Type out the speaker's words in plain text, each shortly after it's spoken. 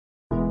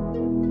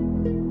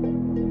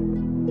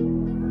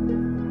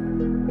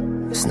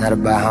It's not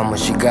about how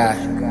much you got.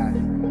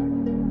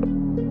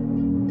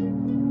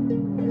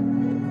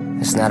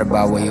 It's not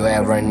about where you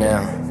at right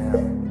now.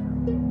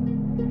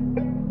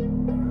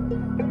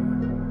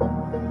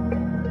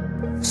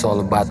 It's all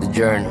about the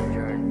journey.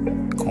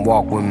 Come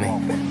walk with me.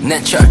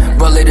 내철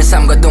Rollie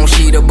삶과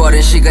동시에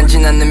잃어버린 시간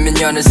지났는 몇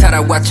년을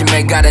살아왔지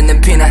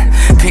매가르는 피난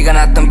피가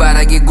났던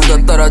바닥이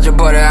굳어 떨어져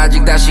버려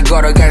아직 다시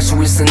걸어갈 수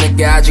있어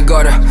늦게 아직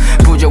어려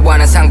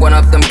부조와는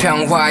상관없던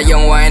평화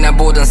영화에나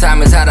보던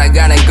삶을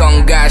살아가는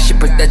건가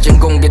싶을 때쯤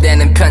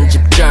공개되는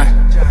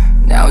편집전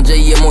나 혼자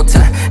이해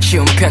못한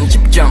쉬운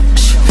편집점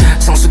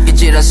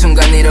성숙해지는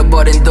순간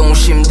잃어버린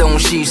동심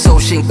동시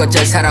소신껏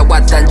잘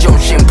살아왔단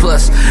존심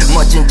플러스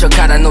멋진 척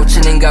알아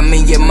놓치는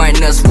감미의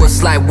마이너스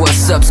What's like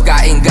what's up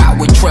sky in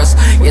God we trust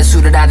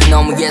예술을 하듯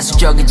너무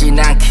예술적이진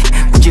않게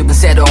굳집은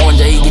새로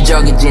혼자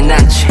이기적이진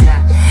않지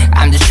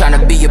I'm just trying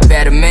to be a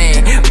better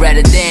man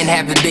rather than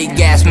have a big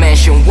ass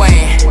mansion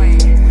weighing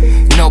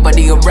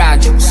Nobody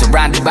around you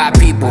surrounded by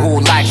people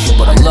who like you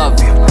but I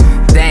love you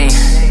Damn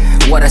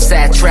what a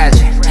sad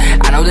tragedy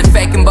I know they're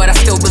faking but I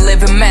still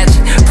believe in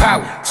magic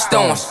Power,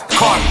 stones,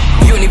 karma,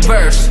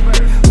 universe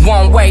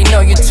One way, no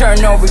you turn,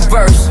 no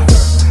reverse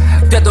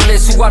되돌릴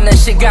수 없는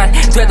시간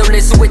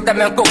되돌릴 수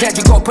있다면 꼭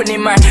해주고픈 이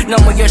말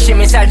너무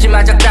열심히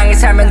살지만 적당히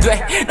살면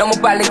돼 너무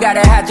빨리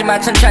가려 하지만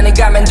천천히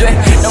가면 돼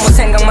너무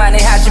생각만 해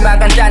하지만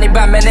간단히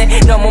반면에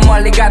너무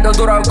멀리 가도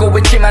돌아오고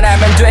있지만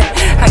알면 돼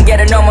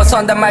한계를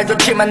넘어선단 말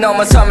좋지만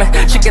넘어서면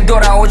쉽게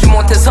돌아오지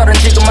못해 서른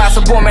지금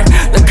와서 보면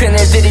더 큰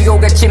일들이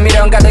오겠지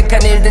미련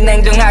가득한 일들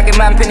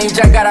냉정하게만 편히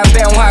잘 가라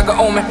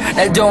배웅하고 오면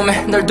날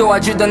도우면 널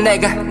도와주던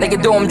내가 내게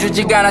도움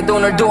주지가 않아도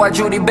널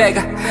도와주리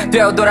배가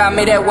되어돌아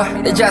미래와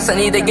내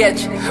자산이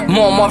되겠지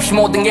모험 없이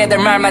모든 게 될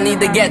말만이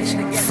되겠지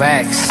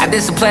Facts I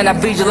discipline, I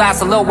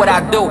visualize, I love what I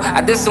do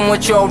I discipline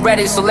with you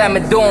already, so let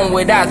me do them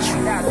without you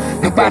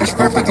Nobody's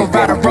perfect or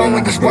right or wrong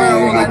in this world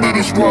All I need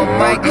is one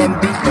mic and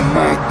beat the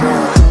mic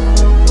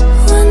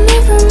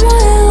Whenever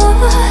my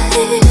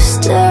life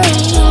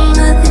staring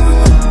at it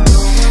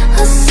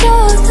I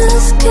saw the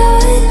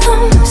sky,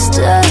 I'm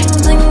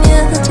standing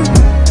in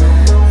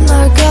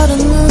날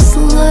가르는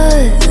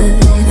slide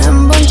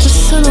한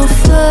번쯤은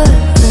off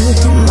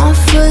My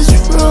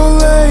first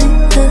rolling,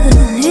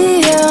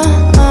 yeah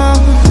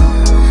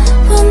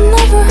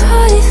Whenever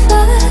I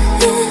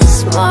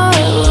face my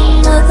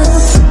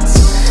limits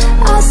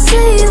I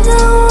see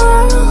the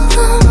world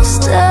I'm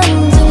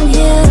standing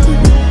in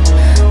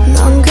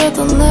난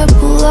가던 내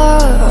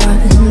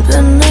blind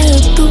ven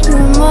나의 또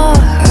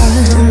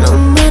mine No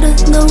matter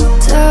no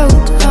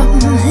doubt I'm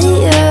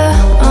here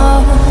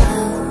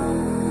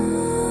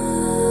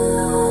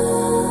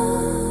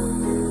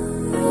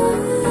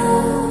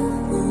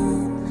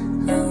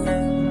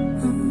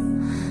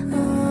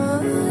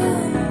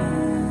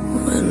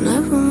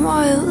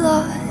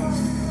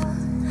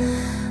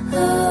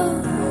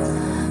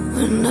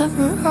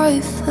Whenever I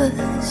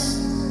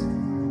face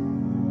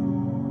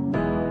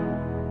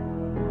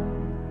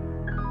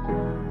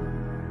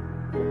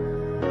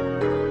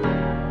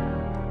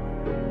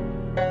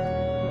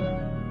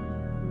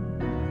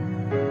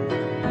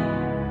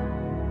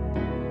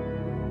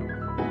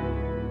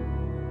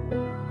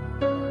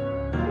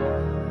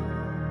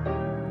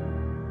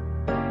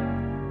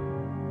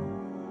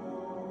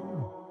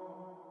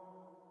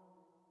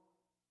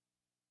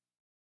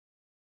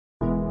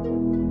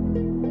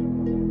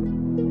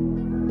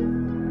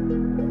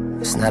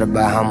It's not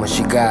about how much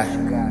you got.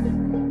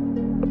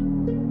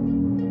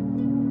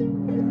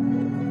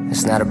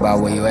 It's not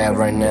about where you at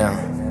right now.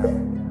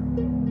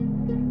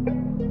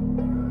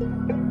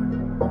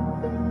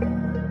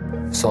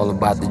 It's all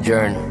about the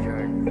journey.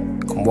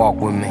 Come walk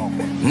with me.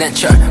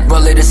 내철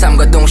Rollie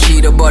삶과 동시에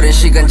잃어버린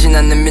시간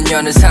지났는 몇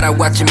년을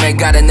살아왔지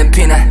매가르는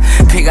피난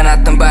피가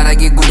났던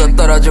바닥이 굳어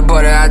떨어져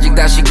버려 아직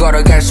다시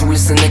걸어갈 수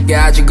있어 늦게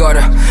아직 어려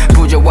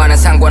부조와는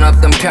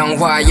상관없던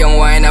평화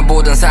영화에나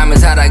보던 삶을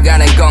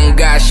살아가는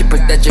건가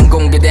싶을 때쯤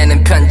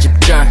공개되는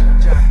편집전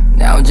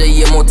나 혼자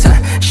이해 못한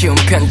쉬운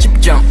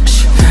편집점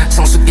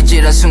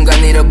성숙해지는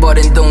순간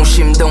잃어버린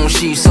동심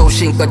동시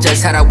소신껏 잘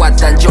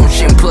살아왔단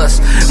존심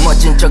플러스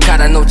멋진 척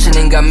알아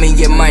놓치는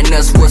감미의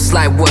마이너스 What's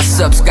like what's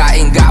up sky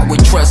in God we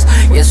trust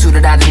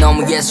예술을 하듯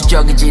너무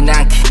예술적이진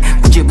않게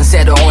굳집은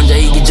새로 혼자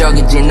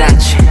이기적이진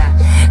않지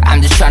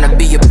I'm just trying to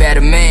be a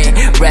better man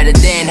rather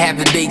than have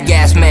a big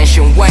ass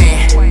mansion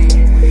weighing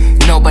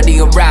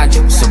Nobody around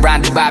you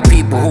surrounded by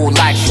people who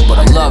like you but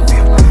I love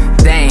you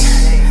Damn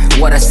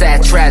what a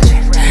sad tragedy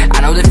I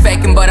know they're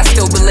faking but I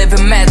still believe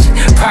in magic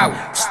Power,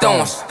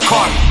 stones,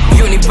 karma,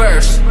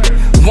 universe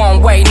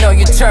One way, no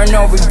you turn,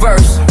 no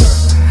reverse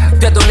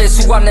되돌릴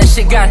수 없는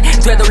시간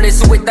되돌릴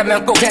수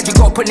있다면 꼭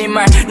해주고픈 이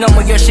말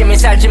너무 열심히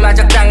살지만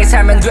적당히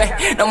살면 돼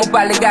너무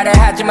빨리 가려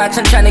하지만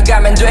천천히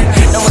가면 돼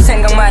너무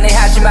생각만 해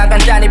하지만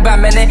간단히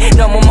반면에 돼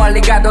너무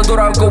멀리 가도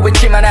돌아오고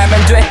있지만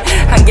알면 돼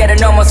한계를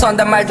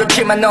넘어선단 말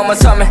좋지만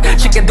넘어서면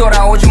쉽게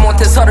돌아오지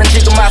못해 서른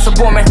지금 와서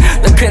보면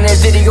더 큰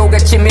일들이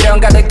오겠지 미련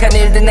가득한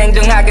일들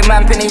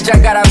냉정하게만 편히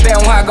잘 가라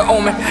배운 화가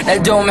오면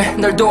날 도우면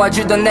널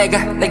도와주던 내가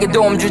내게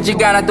도움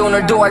주지가 않아도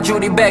널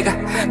도와주리 배가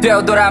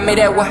되어돌아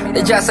미래와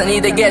내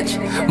자산이 되겠지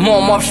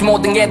모험 없이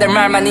모든 게 될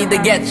말만이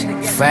되겠지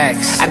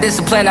Facts I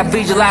discipline, I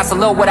visualize, I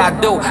love what I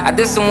do I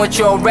did some with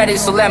you already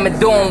so let me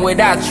do them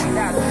without you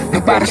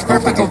Nobody's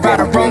perfect or right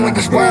or wrong in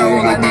this world.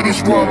 All I need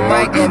is one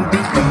mic and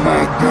beat the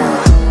mic.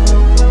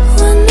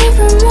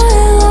 Whenever my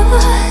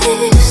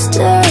life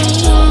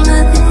starts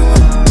at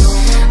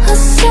I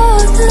saw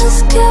the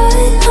sky,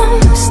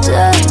 I'm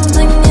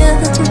standing in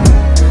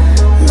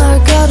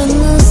날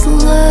가르는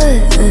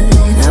slide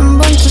한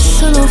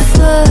번쯤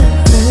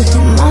fade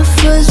my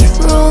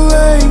first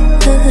Rollie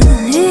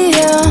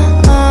yeah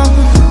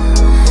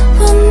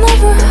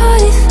Whenever I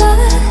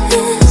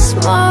face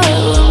my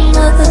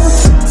limits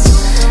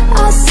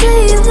I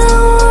see the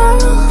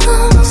world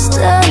I'm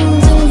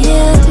standing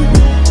here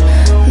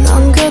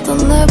난 그래도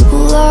내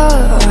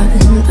blind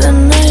왜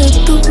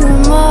나의 또 you're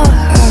mine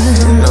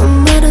No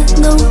matter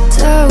no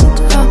doubt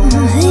I'm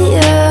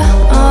here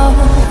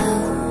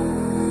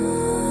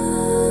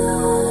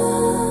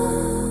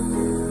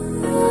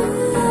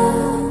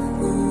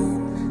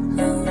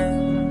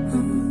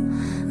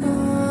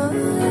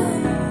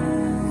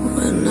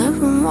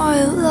Whenever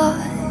my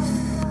life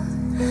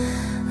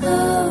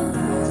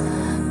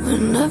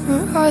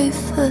Whenever I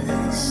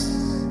face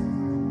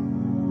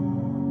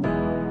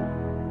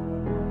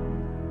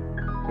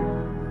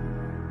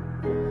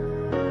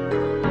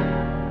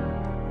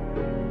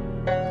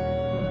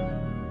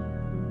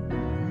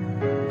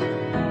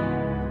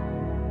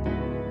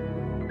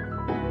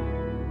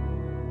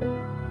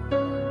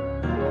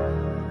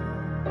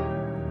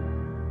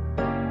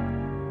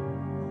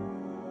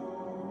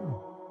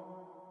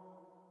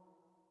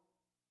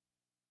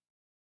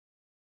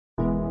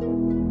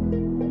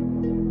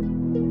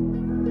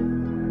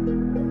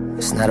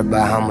It's not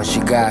about how much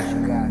you got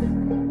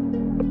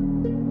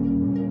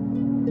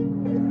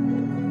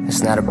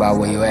It's not about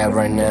where you at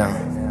right now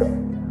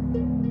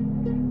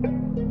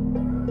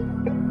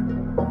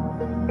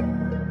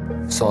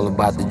It's all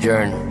about the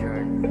journey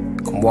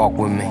Come walk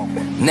with me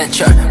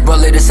내철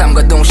Rollie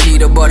삶과 동시에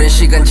잃어버린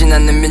시간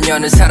지나는 몇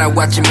년을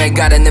살아왔지 매일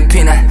가르는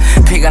피난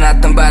피가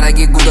났던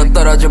바닥이 굳어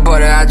떨어져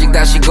버려 아직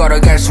다시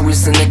걸어갈 수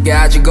있어 늦게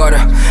아직 어려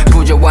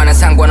부조와는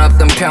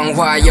상관없던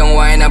평화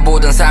영화에나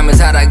보던 삶을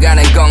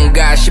살아가는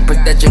건가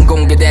싶을 때쯤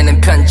공개되는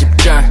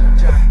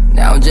편집전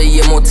나 혼자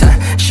이해 못한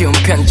쉬운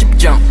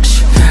편집점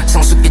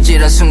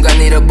성숙해지는 순간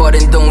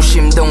잃어버린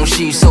동심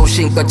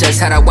소신껏 잘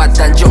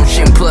살아왔단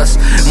존심 플러스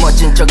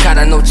멋진 척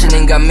하라 놓친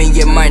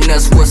인간미의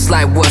마이너스 What's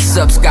like what's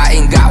up sky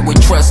in God we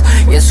trust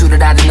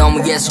예술을 하듯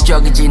너무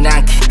예술적이진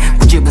않게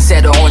고집은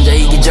새로 혼자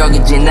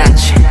이기적이진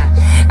않지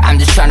I'm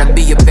just trying to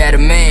be a better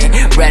man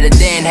rather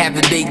than have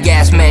a big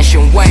ass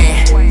mansion when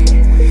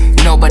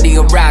nobody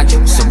around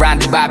you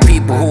surrounded by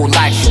people who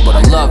like you but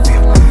I love you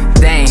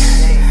damn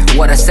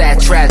what a sad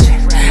tragedy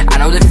I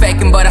know they're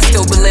faking but I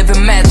still believe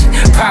in magic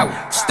Power,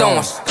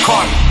 stones,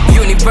 karma,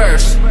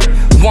 universe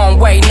One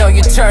way, no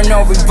you turn,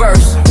 no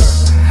reverse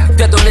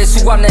되돌릴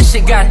수 없는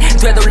시간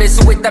되돌릴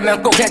수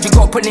있다면 꼭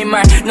해주고픈 이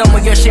말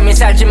너무 열심히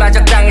살지만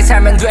적당히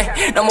살면 돼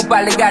너무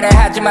빨리 가려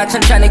하지만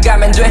천천히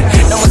가면 돼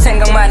너무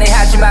생각만 해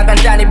하지만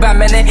간단히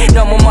반면에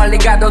너무 멀리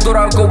가도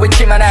돌아오고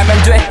있지만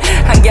알면 돼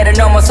한계를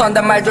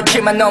넘어선단 말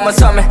좋지만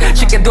넘어서면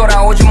쉽게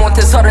돌아오지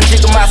못해 서른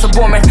지금 와서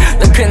보면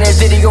더 큰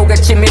일들이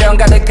오겠지 미련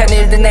가득한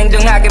일들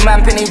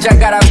냉정하게만 편히 잘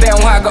가라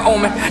배운 화가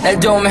오면 날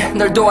도우면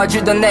널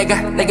도와주던 내가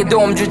내게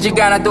도움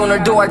주지가 않아도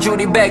널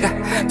도와주리 배가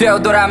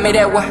되어돌아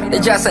미래와 내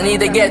자산이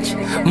되겠지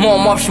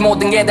모험 없이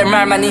모든 게 될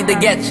말만이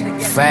되겠지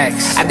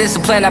Facts I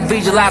discipline, I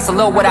visualize, I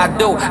love what I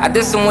do I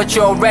did some with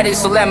you already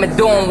so let me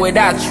do them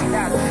without you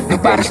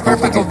Nobody's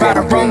perfect or right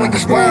or wrong in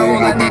this world.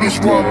 All I need is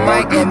one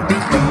mic and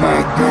beat the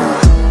mic.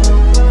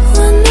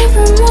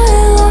 Whenever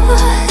my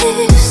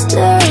life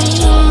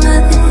starts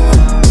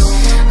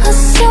I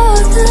saw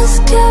the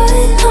sky,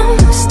 I'm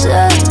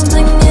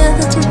standing in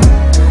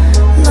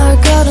날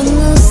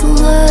가르는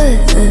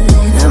slide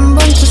한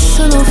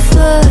번쯤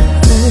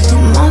fade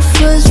my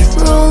first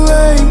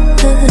Rollie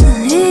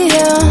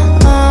yeah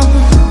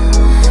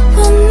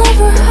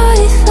Whenever I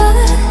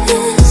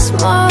face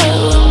my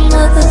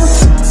limits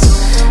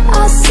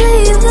I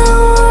see the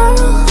world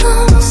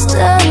I'm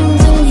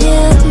standing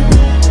here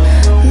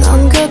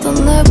난 그래도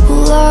내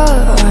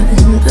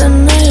blind 왜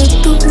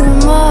나의 또 you're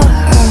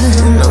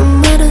mine No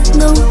matter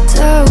no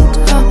doubt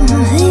I'm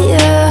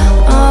here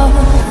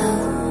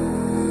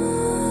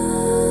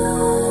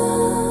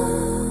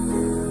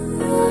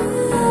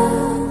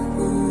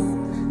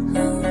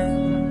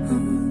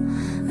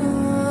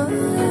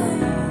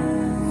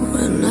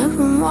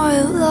Whenever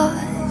my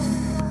life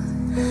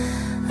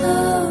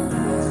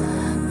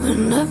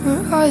Whenever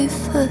I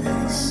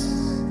face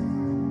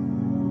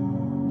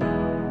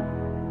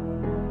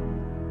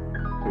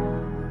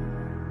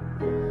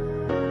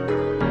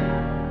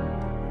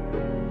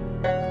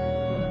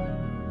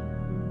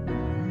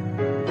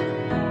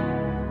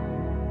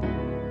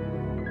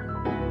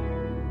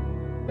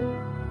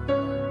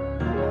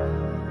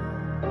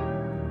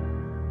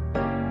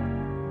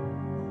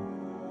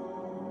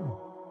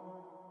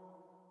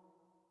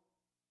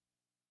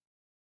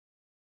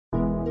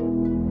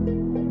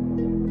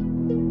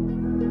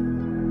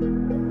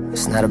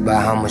It's not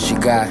about how much you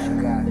got.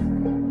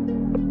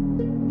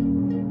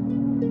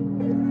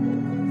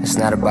 It's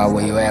not about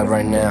where you at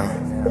right now.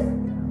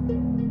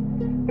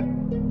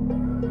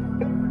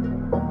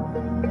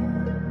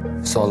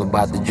 It's all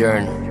about the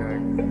journey.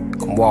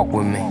 Come walk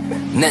with me.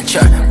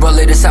 내철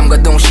벌레를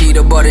삶과 동시에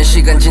잃어버린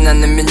시간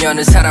지나는 몇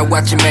년을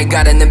살아왔지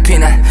매가르는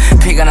피난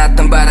피가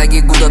났던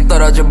바닥이 굳어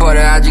떨어져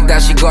버려 아직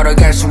다시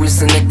걸어갈 수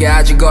있어 늦게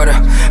아직 어려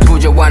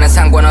부조와는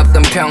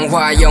상관없던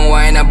평화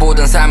영화에나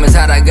보던 삶을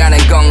살아가는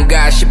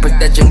건가 싶을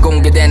때쯤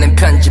공개되는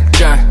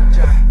편집전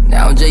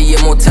나 혼자 이해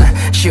못한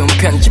쉬운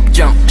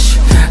편집점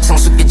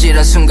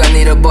성숙해지는 순간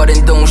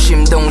잃어버린 동시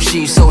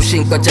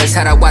소신껏 잘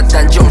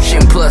살아왔단 존심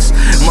플러스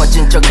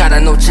멋진 척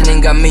알아놓친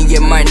인간미의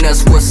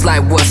마이너스 What's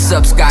like what's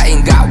up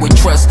sky인가 we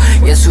trust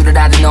예술을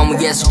하듯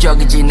너무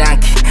예술적이진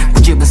않게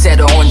고집은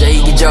새로 혼자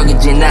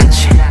이기적이진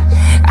않지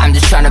I'm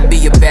just trying to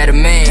be a better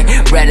man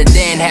rather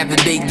than have a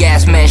big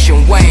ass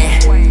mansion when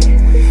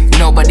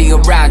nobody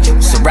around you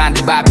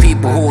surrounded by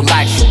people who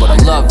like you but I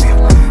love you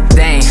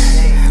damn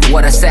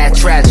what a sad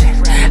tragedy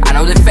I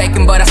know they're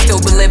faking but I still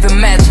believe in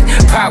magic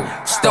Power,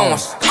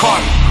 stones,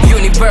 karma,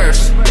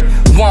 universe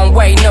One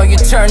way, no you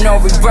turn, no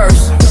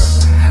reverse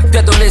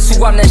되돌릴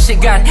수 없는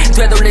시간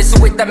되돌릴 수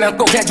있다면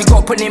꼭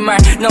해주고픈 이 말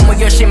너무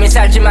열심히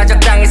살지만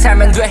적당히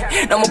살면 돼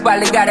너무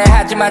빨리 가려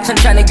하지만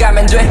천천히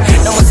가면 돼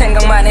너무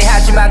생각만 해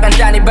하지만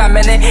간단히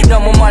반면에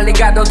너무 멀리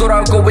가도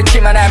돌아오고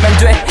있지만 하면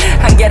돼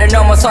한계를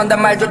넘어선단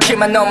말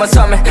좋지만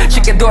넘어서면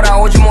쉽게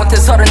돌아오지 못해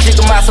서른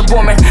지금 와서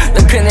보면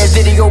더 큰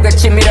일들이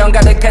오겠지 미련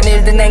가득한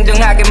일들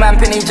냉정하게 맘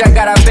편히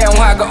자가라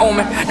배웅하고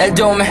오면 날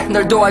도우면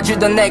널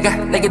도와주던 내가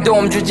내게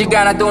도움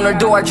주지가 않아도 널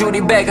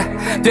도와주리 배가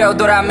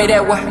되어돌아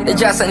미래와 내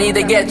자산이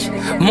되겠지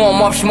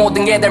모험 없이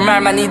모든 게 될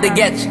말만이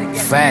되겠지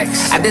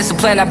Facts I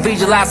discipline, I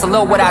visualize, I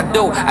love what I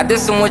do I did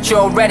some with you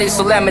already,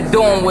 so let me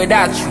do them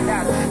without you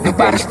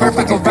Nobody's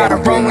perfect or right or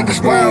wrong in this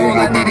world. All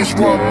I need is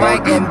one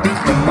mic and beat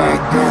the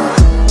mic.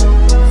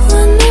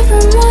 Whenever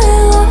my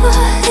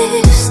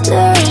life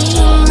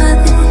staring at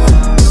me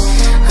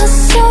I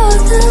saw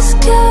the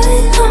sky,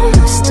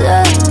 I'm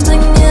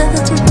standing in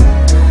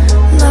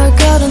날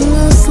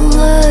가르는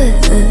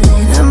slide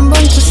한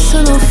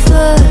번쯤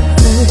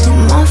fade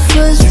my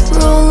first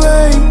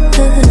Rollie,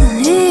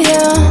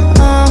 yeah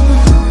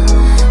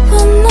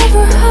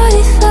Whenever I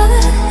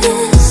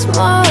face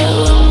my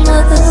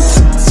limits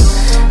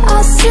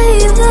I see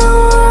the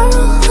world,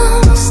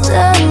 I'm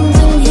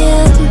standing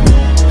in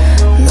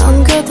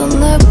난 가던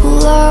내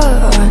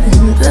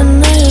blind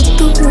변해야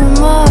또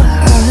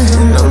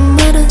mine No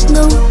matter,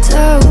 no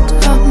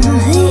doubt, I'm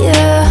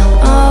here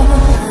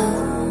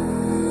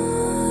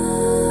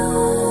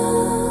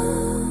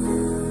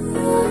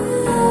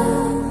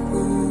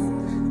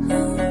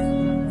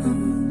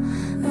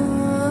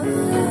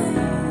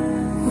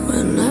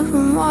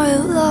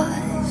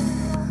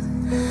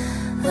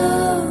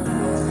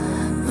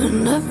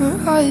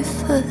Whenever I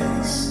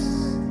face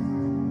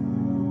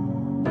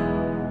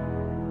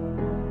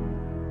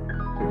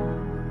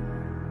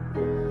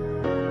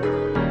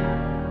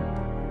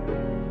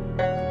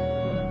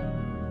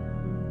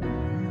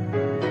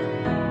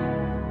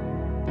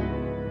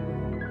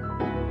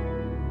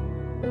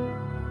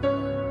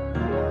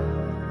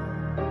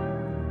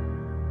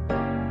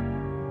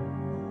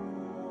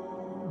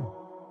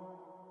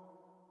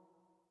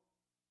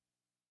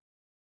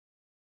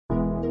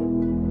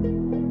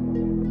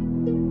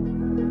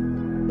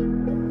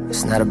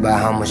It's not about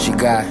how much you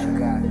got.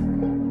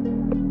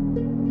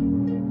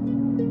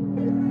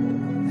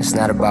 It's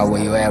not about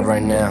where you at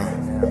right now.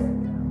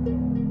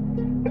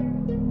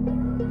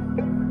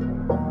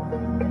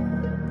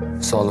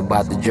 It's all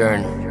about the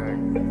journey.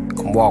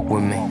 Come walk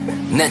with me.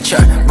 내철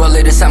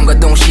벌레를 삶과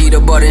동시에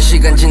잃어버린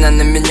시간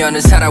지나는 몇 년을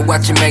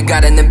살아왔지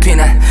매가르는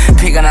피난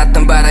피가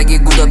났던 바닥이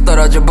굳어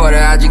떨어져 버려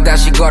아직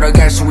다시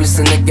걸어갈 수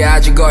있어 늦게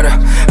아직 어려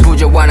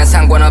부조와는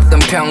상관없던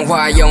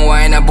평화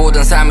영화에나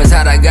보던 삶을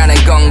살아가는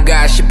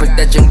건가 싶을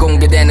때쯤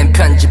공개되는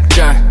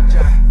편집전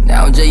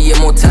나 혼자 이해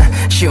못한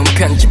쉬운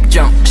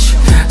편집점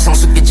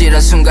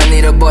성숙해지는 순간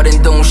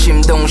잃어버린 동시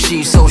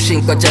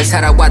소신껏 잘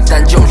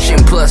살아왔단 존심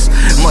플러스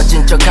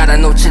멋진 척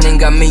알아놓친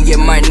인간미의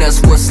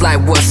마이너스 What's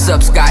like what's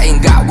up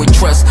sky인가 we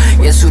trust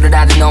예술을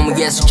하듯 너무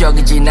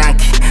예술적이진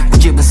않게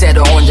고집은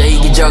새로 혼자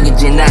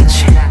이기적이진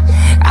않지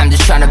I'm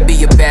just trying to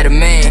be a better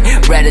man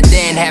rather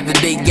than have a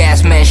big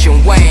ass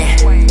mansion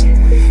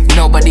when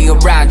nobody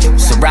around you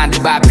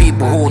surrounded by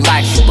people who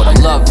like you but I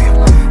love you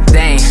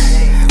damn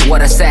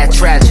what a sad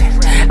tragedy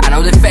I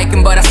know they're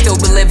faking but I still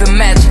believe in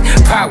magic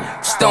Power,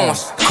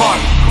 stones,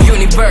 karma,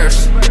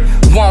 universe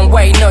One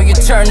way, no you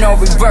turn, no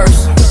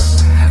reverse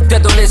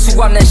되돌릴 수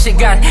없는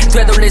시간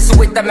되돌릴 수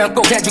있다면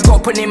꼭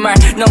해주고픈 이 말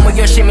너무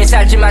열심히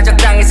살지만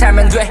적당히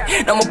살면 돼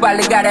너무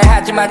빨리 가려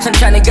하지만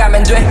천천히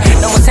가면 돼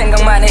너무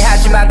생각만 해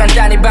하지만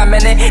간단히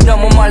반면에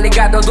너무 멀리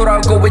가도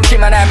돌아오고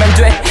있지만 하면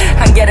돼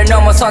한계를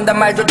넘어서 넘어선단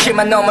말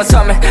좋지만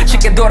넘어서면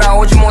쉽게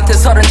돌아오지 못해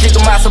서른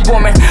지금 와서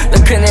보면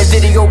더 큰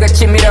일들이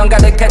오겠지. 미련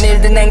가득한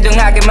일들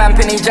냉정하게만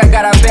편히 잘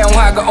가라 배운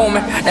화가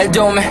오면 날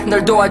도우면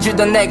널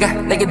도와주던 내가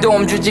내게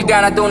도움 주지가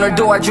않아도 널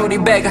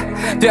도와주리 배가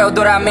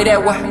되어돌아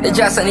미래와 내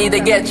자산이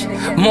되겠지.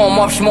 모험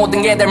없이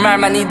모든 게 될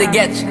말만이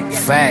되겠지.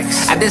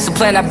 Facts. I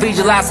discipline, I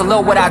visualize, I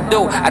love what I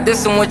do. I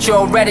discipline with you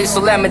already,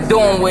 so let me do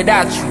it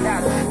without you.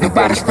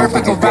 Nobody's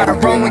perfect or right or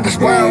wrong in this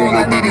world. All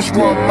I need is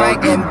one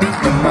mic and beat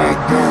the mic,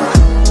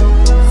 girl.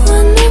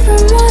 Whenever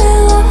my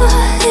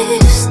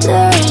life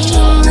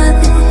staring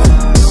at it,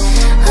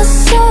 I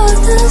saw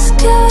the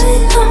sky,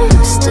 I'm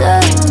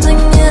standing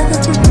in.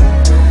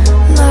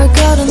 날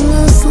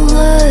가르는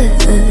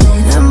slide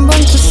한 번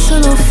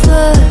쳤으면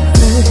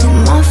fade.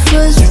 My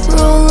first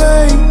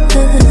Rollie,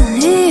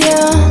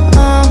 yeah.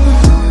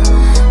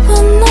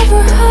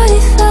 Whenever I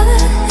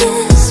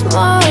face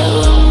my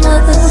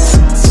limits,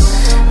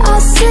 I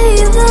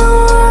see the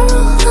world,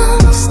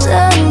 I'm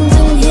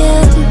standing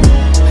here.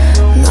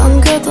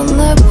 난 가도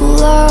내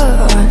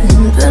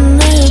blind, ven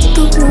I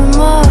do your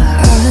mind.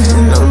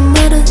 No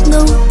matter,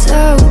 no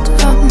doubt,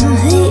 I'm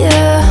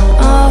here.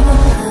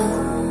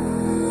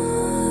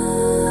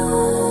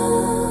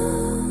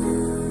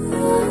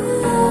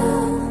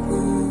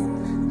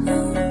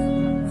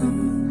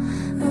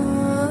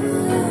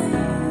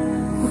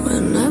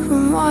 Whenever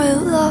my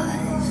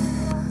life,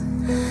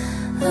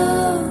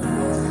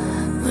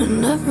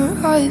 whenever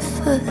I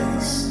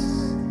face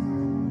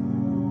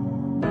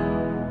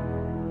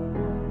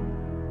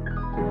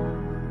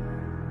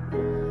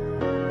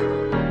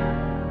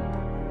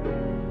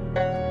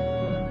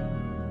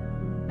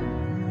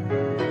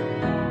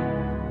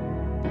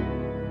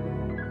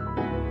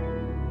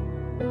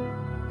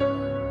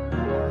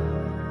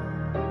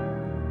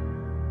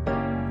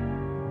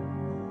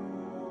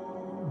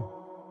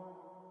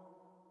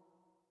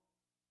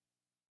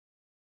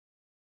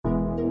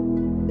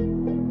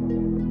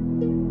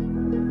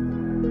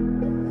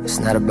It's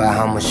not about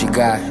how much you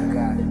got.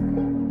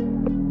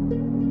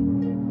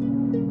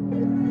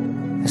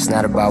 It's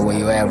not about where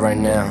you at right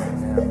now.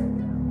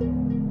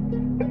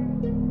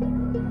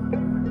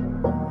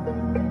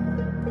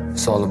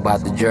 It's all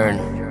about the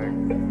journey.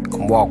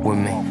 Come walk with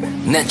me.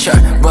 내철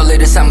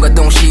Rollie 삶과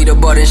동시에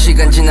잃어버린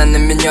시간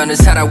지났는 몇 년을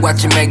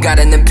살아왔지.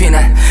 매가르는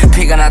피난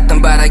피가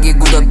났던 바닥이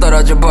굳어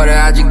떨어져 버려.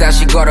 아직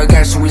다시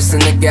걸어갈 수 있어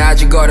늦게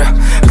아직 어려.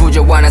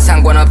 부조와는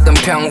상관없던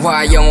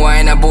평화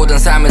영화에나 보던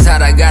삶을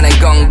살아가는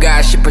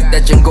건가 싶을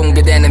때쯤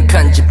공개되는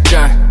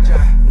편집전.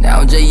 나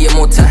혼자 이해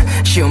못한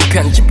쉬운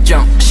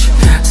편집점.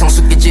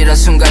 성숙해지는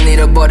순간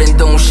잃어버린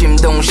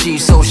동시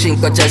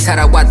소신껏 잘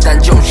살아왔단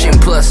중심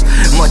플러스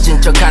멋진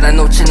척 하라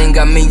놓친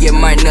인간미의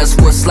마이너스.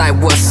 What's like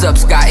what's up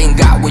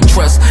sky인가 we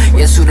trust.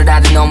 예술을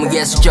하듯 너무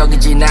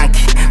예술적이진 않게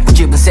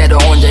고집은 세도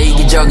혼자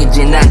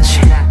이기적이진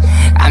않지.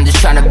 I'm just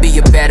trying to be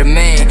a better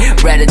man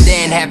rather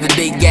than have a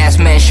big ass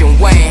mansion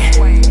when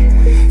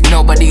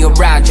nobody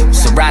around you,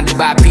 surrounded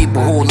by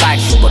people who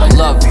like you but I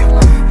love you.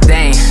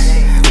 Damn,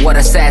 what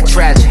a sad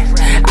tragedy.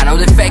 I know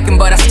they're faking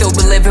but I still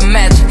believe in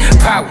magic.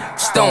 Power,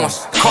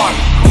 storms, karma,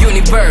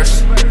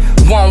 universe.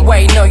 One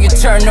way, no you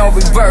turn, no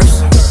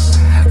reverse.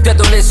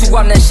 되돌릴 수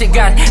없는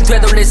시간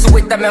되돌릴 수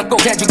있다면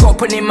꼭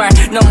해주고픈 이 말.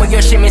 너무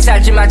열심히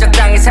살지만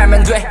적당히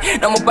살면 돼.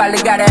 너무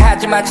빨리 가려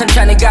하지만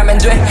천천히 가면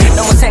돼.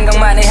 너무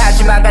생각만 해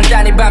하지만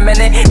간단히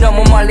반면에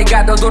너무 멀리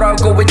가도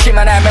돌아오고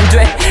있지만 하면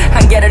돼.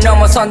 한계를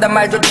넘어선단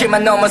말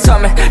좋지만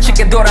넘어서면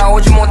쉽게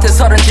돌아오지 못해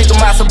서른 지금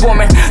와서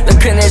보면 더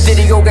큰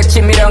일들이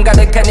오겠지. 미련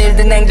가득한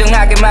일들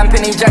냉정하게만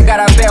편히 잘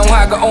가라 배운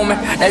화가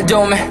오면 날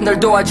도우면 널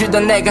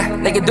도와주던 내가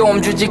내게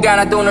도움 주지가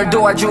않아도 널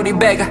도와주리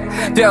배가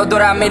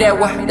되어돌아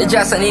미래와 내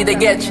자산이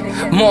되겠지.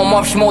 모험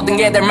없이 모든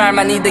게 될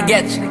말만이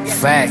되겠지.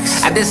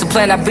 Facts. I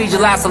discipline, I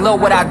visualize, I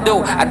love what I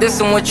do. I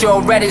discipline with you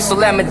already, so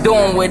let me do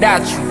it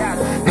without you.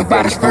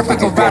 Nobody's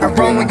perfect or right or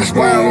wrong in this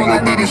world. All I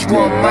need is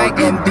one mic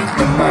and beat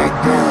the mic,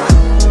 girl.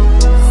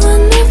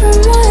 Whenever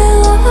my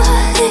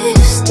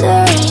life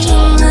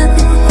staring at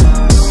it,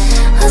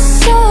 I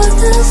saw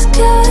the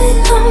sky,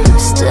 I'm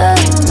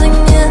standing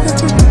in.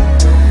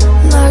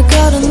 날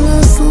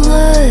가르는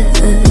slide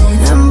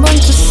한 번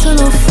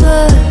쳤으면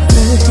fade.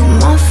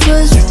 My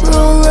first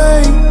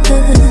Rollie,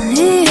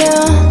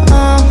 yeah.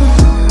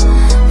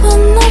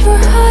 Whenever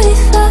I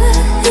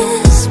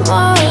face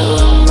my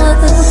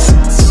limits,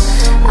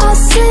 I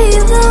see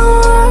the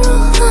world,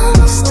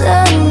 I'm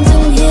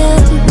standing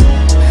here.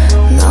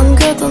 난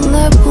가도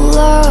내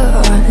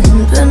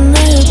blind, ven I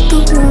do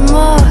your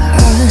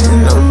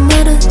mind. No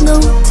matter, no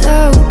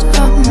doubt,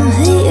 I'm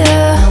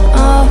here.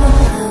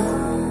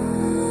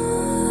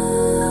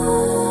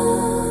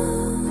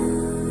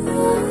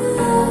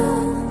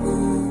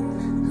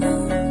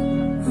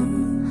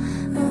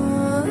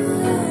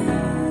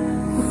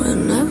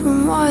 Whenever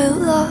my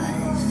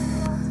life,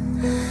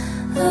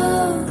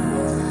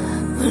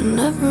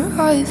 whenever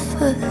I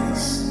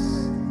face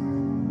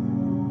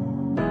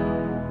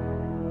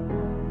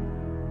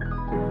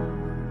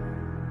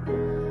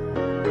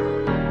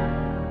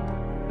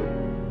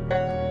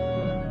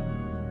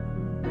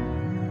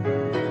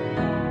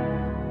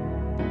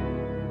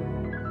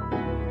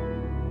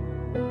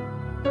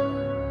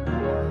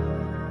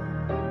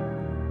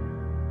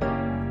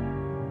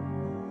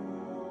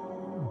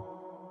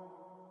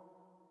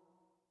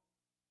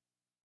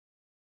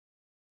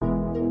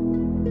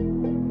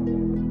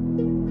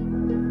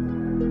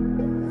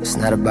It's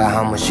not about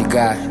how much you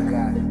got.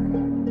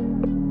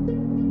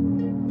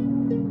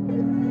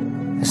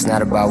 It's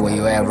not about where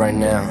you at right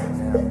now.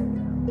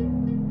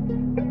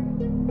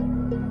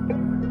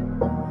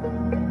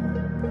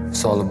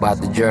 It's all about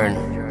the journey.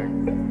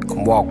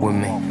 Come walk with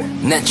me.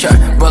 내철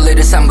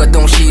벌레를 삶과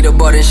동시에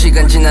잃어버린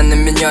시간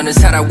지나는 몇 년을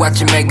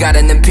살아왔지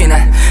매가르는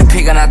피난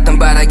피가 났던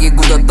바닥이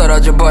굳어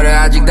떨어져 버려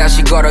아직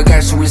다시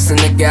걸어갈 수 있어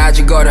늦게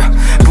아직 어려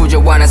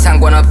부조와는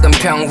상관없던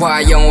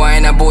평화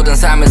영화에나 보던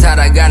삶을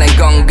살아가는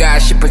건가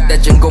싶을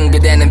때쯤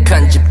공개되는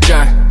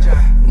편집전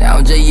나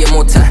혼자 이해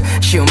못한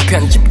쉬운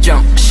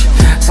편집점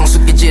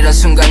성숙해지는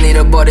순간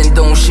잃어버린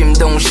동심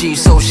동시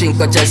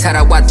소신껏 잘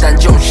살아왔단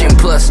존심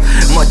플러스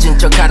멋진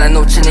척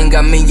갈아놓치는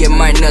감미의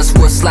마이너스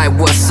What's like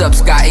what's up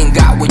sky in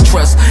God we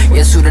trust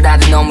예술을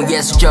하듯 너무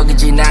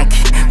예술적이진 않게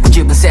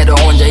고집은 새로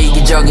혼자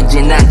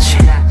이기적이진 않지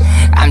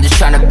I'm just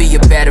trying to be a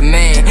better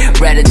man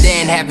rather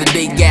than have a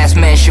big ass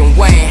mansion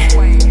when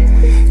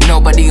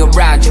nobody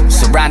around you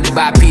surrounded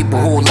by people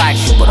who like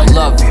you but I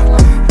love you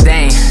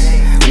damn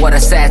what a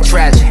sad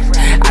tragedy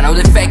I know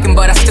they're faking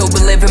but I still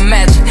believe in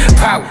magic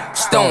Power,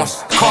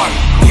 storms, karma,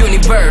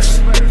 universe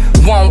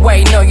One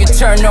way, no you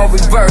turn, no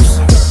reverse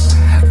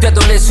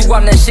되돌릴 수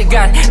없는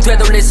시간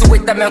되돌릴 수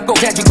있다면 꼭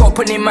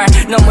해주고픈 이 말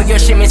너무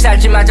열심히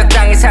살지만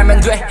적당히 살면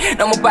돼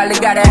너무 빨리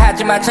가려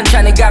하지만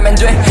천천히 가면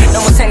돼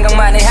너무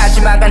생각만 해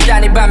하지만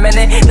간단히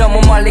반면에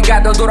너무 멀리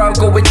가도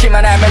돌아오고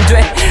있지만 알면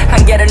돼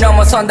한계를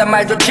넘어선단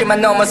말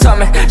좋지만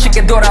넘어서면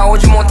쉽게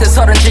돌아오지 못해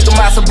서른 지금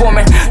와서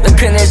보면 더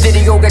큰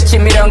일들이 오겠지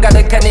미련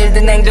가득한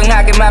일들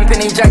냉정하게 맘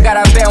편히 잘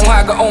가라 배운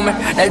화가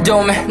오면 날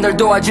도우면 널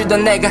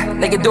도와주던 내가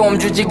내게 도움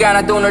주지가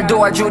않아도 널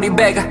도와주리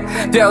배가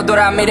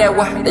되어돌아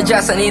미래와 내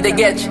자산이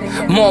되겠지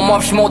모험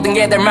없이 모든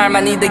게 될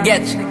말만이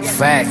되겠지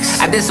Facts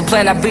I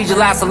discipline, I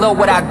visualize, I love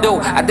what I do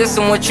I did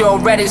some with you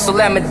already, so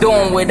let me do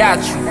them without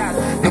you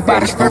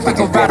Nobody's perfect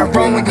or right or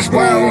wrong in this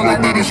world. All I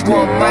need is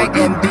one mic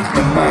and beat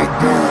the mic,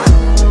 girl.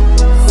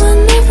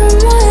 Whenever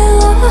my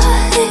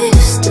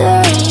life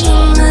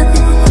staring at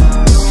me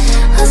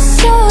I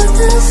saw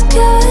the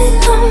sky,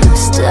 I'm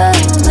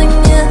standing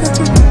in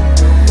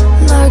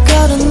날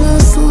가르는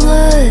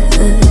slide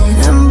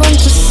한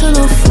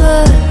번쯤은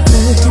fade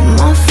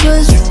My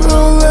first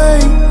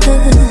rolling,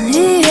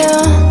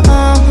 yeah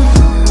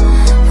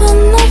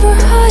Whenever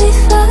I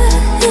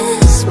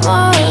face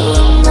my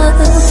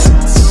limits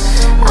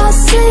I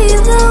see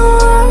the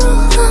world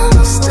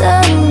I'm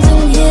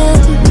standing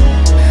in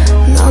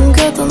난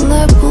가던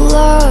내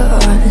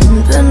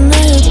blind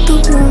내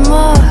뚫을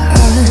말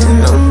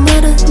No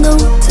matter no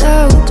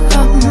doubt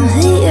I'm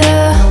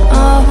here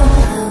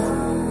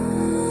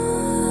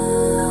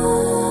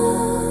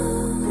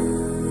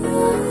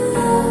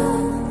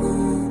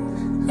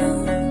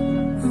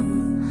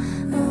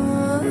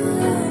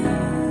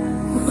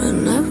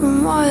Whenever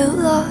my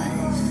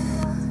life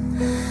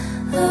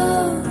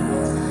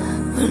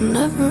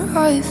Whenever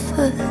I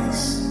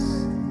face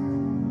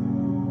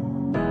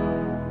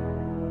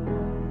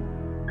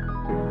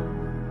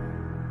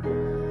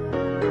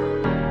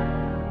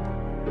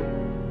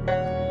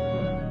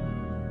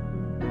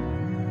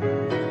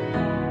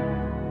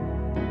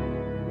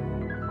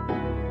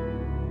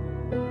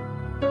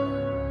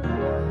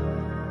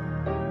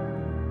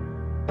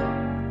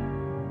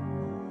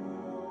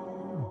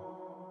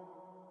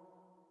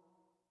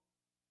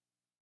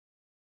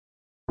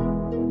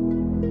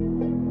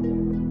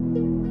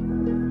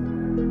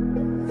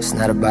It's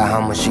not about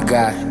how much you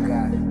got.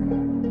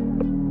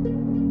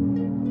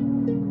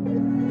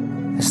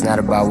 It's not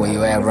about where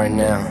you at right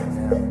now.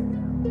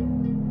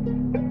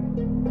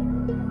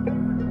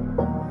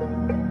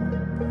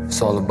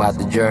 It's all about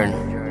the journey.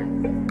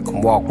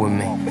 Come walk with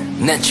me.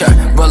 내철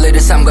벌레를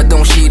삶과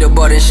동시에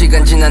잃어버린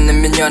시간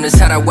지나는 몇 년을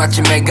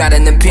살아왔지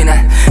매가르는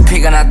피난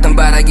피가 났던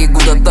바닥이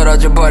굳어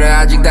떨어져 버려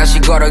아직 다시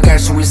걸어갈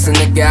수 있어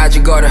늦게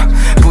아직 어려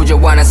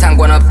부조와는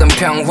상관없던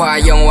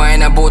평화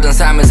영화에나 보던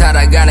삶을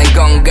살아가는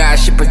건가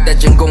싶을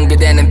때쯤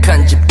공개되는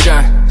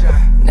편집전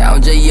나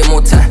혼자 이해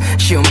못한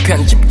쉬운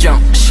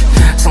편집점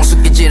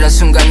성숙해지는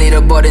순간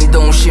잃어버린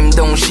동심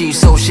동시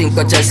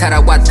소신껏 잘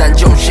살아왔단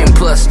존심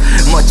플러스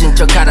멋진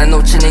척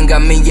갈아놓치는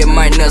감미의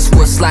마이너스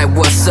What's like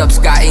what's up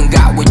sky in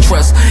God we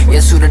trust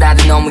예술을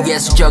하듯 너무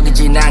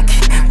예술적이진 않게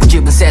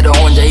고집은 새로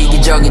혼자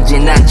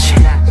이기적이진 않지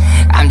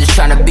I'm just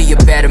trying to be a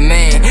better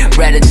man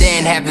rather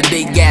than have a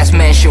big ass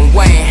mansion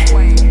when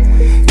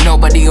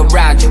nobody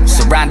around you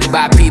surrounded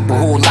by people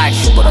who like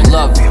you but I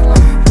love you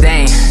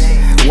damn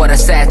what a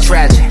sad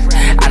tragedy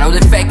I know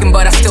they're faking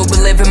but I still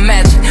believe in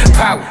magic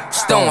Power,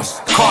 storms,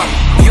 karma,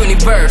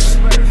 universe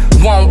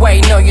One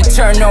way, no you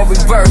turn, no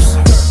reverse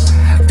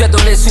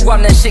되돌릴 수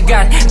없는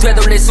시간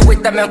되돌릴 수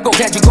있다면 꼭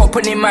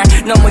해주고픈 이 말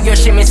너무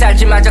열심히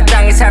살지만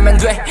적당히 살면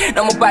돼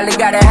너무 빨리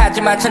가려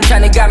하지만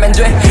천천히 가면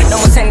돼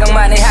너무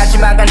생각만 해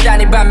하지만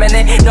간단히 반면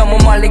반면에 너무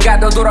멀리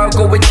가도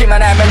돌아오고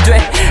있지만 알면 돼.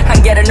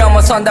 한계를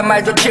넘어선단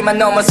말 좋지만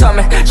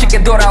넘어서면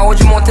쉽게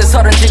돌아오지 못해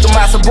서른 지금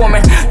와서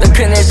보면 더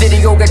큰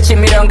일들이 오겠지.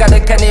 미련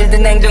가득한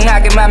일들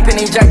냉정하게 맘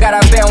편히 잘 가라.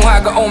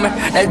 배웅하고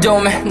오면 날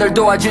도우면 널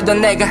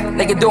도와주던 내가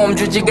내게 도움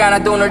주지가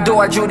않아도 널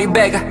도와주리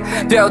배가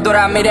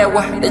되어돌아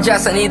미래와 내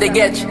자산이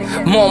되겠지.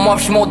 모험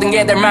없이 모든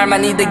게 될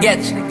말만이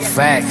되겠지.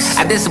 Facts.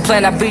 I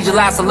discipline, I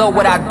visualize, I love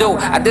what I do.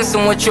 I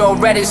discipline with you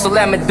already, so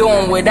let me do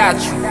them without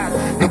you.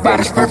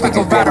 Nobody's perfect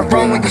or right or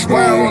wrong in this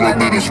world. All I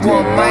need is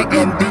one mic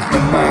and beat the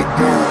mic,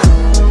 girl.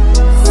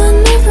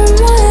 Whenever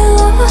my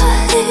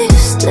life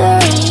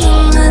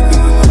staring at it,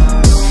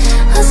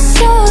 I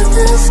saw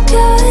the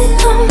sky,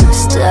 I'm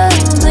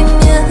standing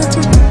in.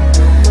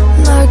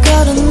 날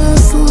가른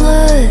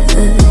sled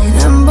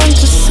한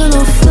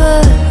번쯤은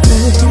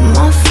fade.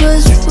 My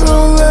first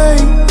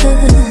rolling,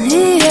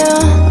 yeah.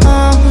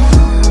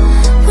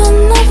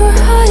 Whenever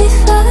I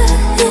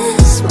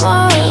face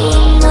my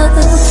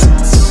limits,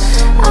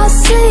 I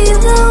see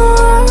the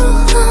world,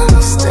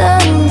 I'm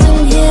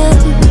standing here.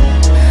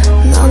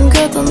 난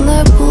가던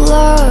내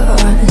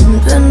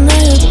blind,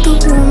 변해요 또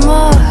you're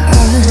mine.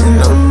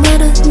 No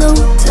matter, no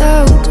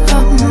doubt,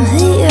 I'm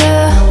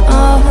here.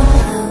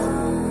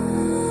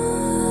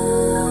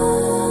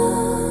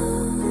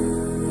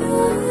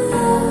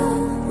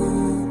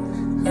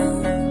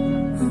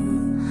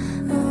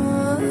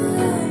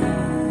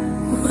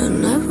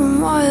 Whenever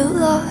my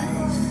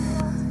life,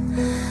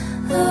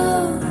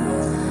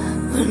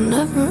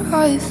 whenever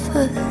I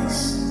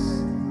face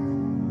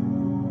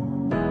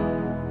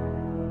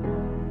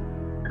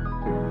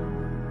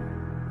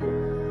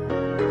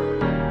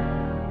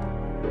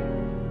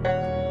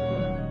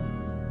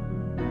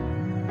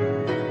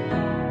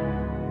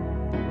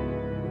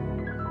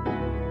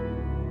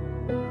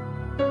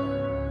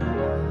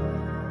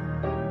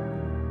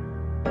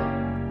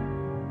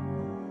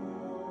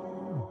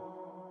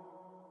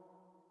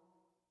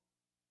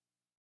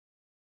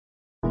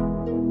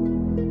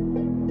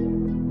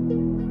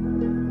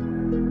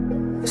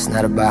It's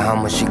not about how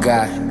much you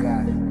got.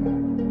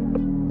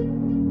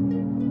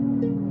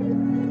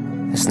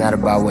 It's not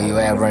about where you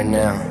at right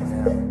now.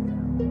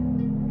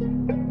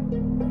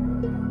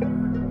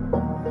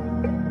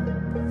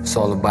 It's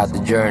all about the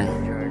journey.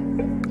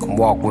 Come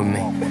walk with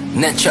me.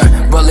 내철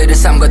Rollie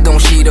삶과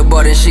동시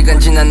잃어버린 시간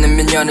지나는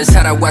몇 년을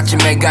살아왔지.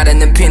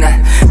 매가르는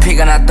피난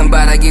피가 났던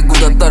바닥이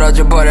굳어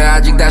떨어져 버려.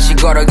 아직 다시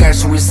걸어갈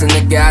수 있어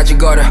늦게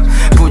아직 어려.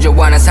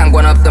 부조와는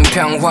상관없던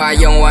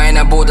평화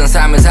영화에나 보던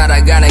삶을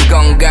살아가는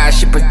건가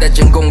싶을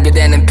때쯤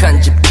공개되는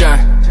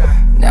편집전.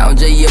 나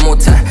혼자 이해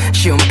못한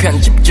쉬운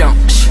편집점.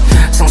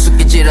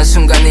 성숙해지는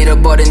순간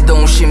잃어버린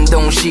동심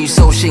동시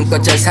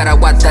소신껏 잘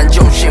살아왔단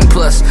존심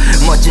플러스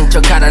멋진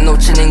척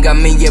알아놓친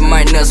인간미의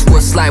마이너스.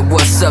 What's like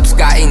what's up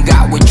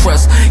sky인가 we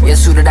trust.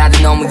 예술을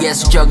하듯 너무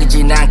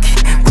예술적이진 않게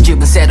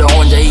고집은 세도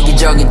혼자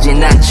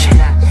이기적이진 않지.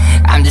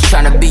 I'm just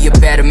trying to be a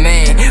better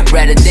man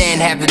rather than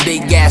have a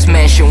big ass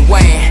mansion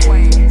weighing.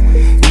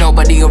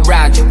 Nobody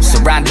around you,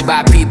 surrounded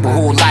by people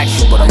who like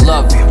you, but I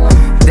love you.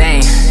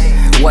 Damn,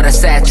 what a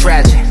sad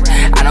tragedy.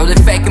 I know they're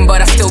faking,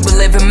 but I still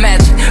believe in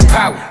magic.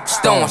 Power,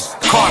 stones,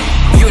 karma,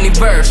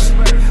 universe.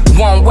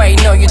 One way,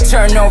 no you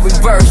turn, no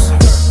reverse.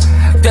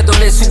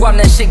 되돌릴 수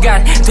없는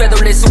시간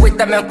되돌릴 수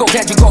있다면 꼭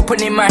해주고픈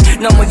이 말.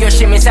 너무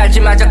열심히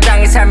살지만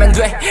적당히 살면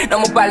돼.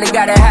 너무 빨리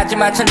가려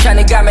하지만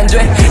천천히 가면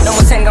돼.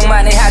 너무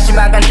생각만 해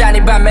하지만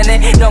간단히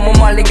반면에 너무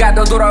멀리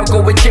가도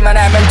돌아오고 있지만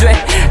알면 돼.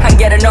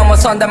 한계를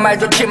넘어선단 말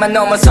좋지만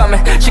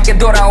넘어서면 쉽게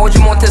돌아오지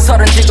못해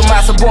서른 지금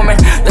와서 보면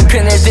더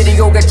큰 일들이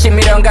오겠지.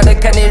 미련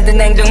가득한 일들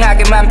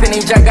냉정하게 맘 편히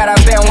잘 가라.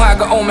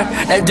 배웅하고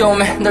오면 날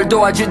도우면 널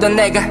도와주던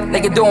내가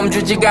내게 도움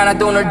주지가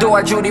않아도 널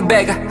도와주리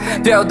배가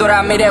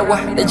되어돌아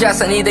미래와 내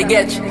자산이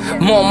되겠지.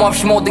 모험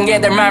없이 모든 게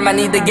될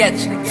말만이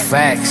되겠지.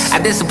 Facts. I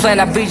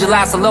discipline, I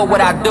visualize, I love what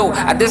I do.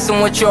 I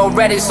discipline with you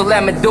already, so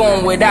let me do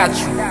them without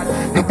you.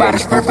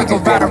 Nobody's perfect or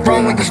right or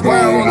wrong in this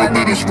world. All I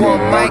need is one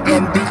mic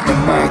and beat the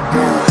mic,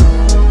 girl.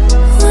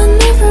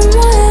 Whenever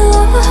my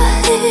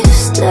life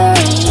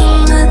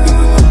staring at it,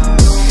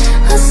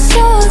 I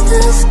saw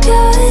the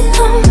sky,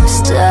 I'm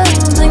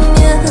standing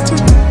in.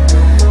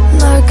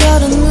 날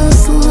가르는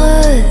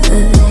sled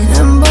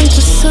한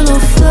번쯤은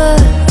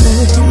fade.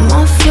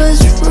 My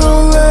first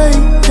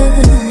rolling,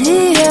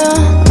 yeah.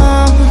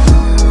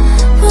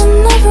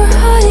 Whenever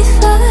I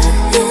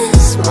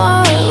face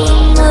my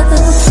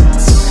limits,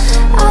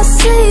 I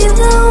see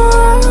the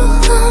world,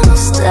 I'm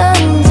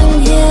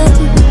standing here.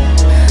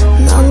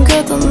 난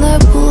가던 내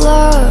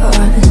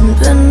blind,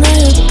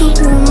 변해요 또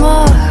you're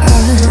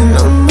mine.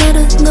 No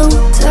matter, no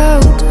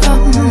doubt,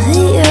 I'm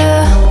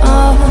here.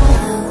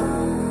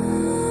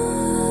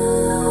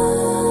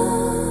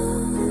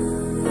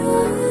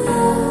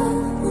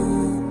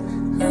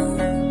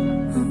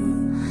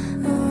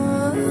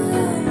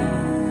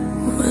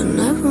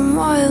 Whenever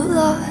my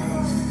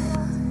life,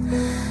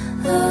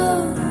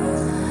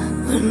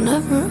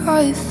 whenever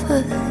I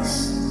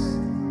face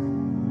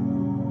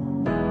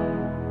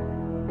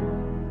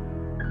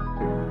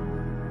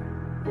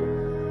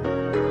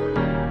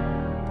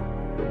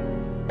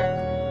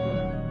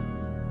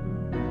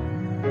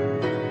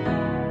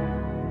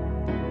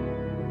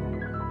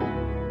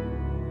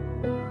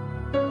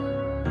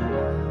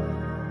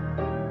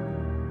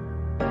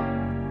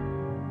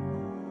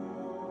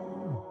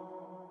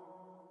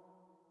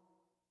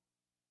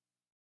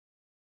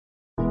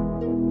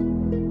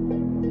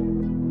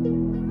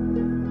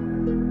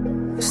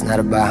not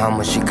about how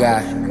much you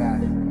got.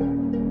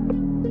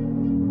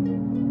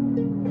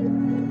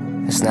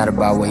 It's not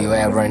about where you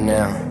at right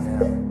now.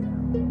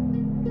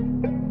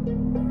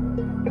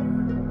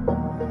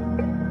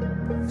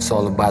 It's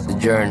all about the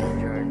journey.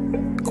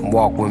 Come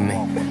walk with me.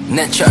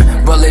 내철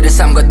Rollie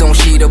삶과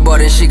동시에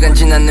잃어버린 시간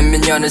지나는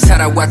몇 년을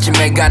살아왔지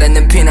매일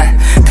가르는 피난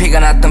피가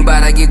났던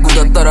바닥이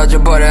굳어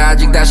떨어져 버려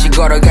아직 다시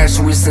걸어갈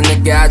수 있어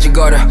늦게 아직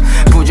어려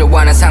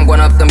부자와는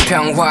상관없던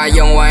평화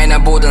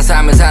영화에나 보던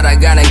삶을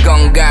살아가는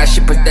건가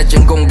싶을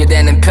때쯤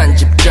공개되는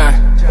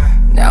편집전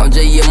나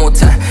혼자 이해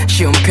못한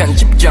쉬운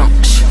편집점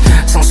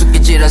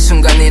성숙해지는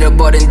순간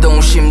잃어버린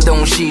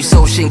동시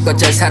소신껏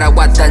잘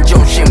살아왔단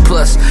존심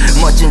플러스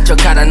멋진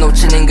척 하라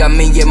놓친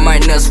인간미의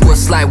마이너스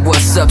What's like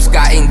what's up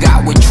sky in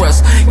God we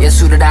trust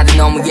예술을 하듯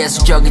너무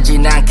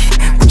예술적이진 않게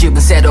굳이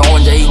새로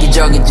혼자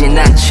이기적이진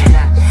않지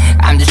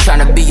I'm just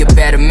trying to be a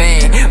better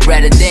man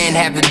rather than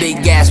have a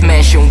big ass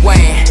mansion when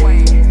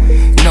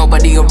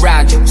nobody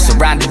around you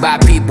surrounded by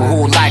people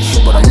who like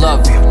you but I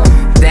love you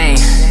damn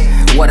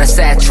what a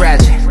sad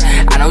tragedy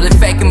I know they're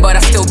faking but I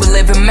still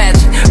believe in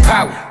magic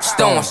Power,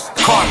 storms,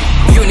 karma,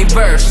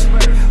 universe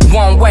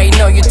One way,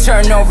 no you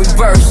turn, no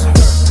reverse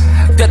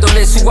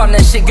되돌릴 수 없는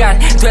시간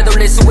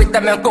되돌릴 수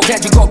있다면 꼭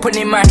해주고픈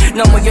이 말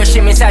너무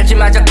열심히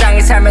살지만 적당히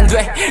살면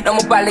돼 너무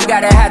빨리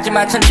가려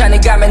하지만 천천히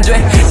가면 돼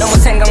너무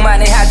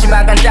생각만 해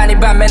하지만 간단히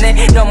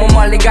반면에 너무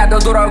멀리 가도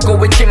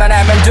돌아오고 있지만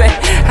알면 돼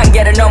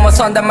한계를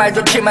넘어선단 말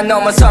좋지만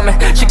넘어서면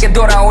쉽게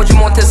돌아오지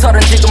못해 서른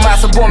지금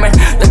와서 보면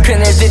더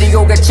큰 일들이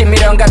오겠지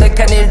미련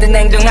가득한 일들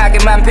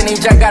냉정하게 맘 편히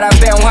자가라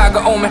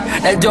배웅하고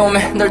오면 날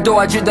도우면 널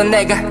도와주던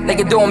내가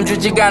내게 도움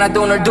주지가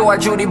않아도 널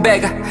도와주리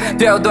배가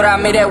되어돌아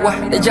미래와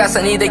내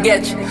자산이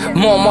되겠지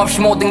모험 없이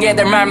모든 게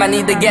될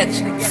말만이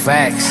되겠지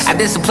Facts I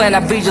discipline,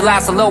 I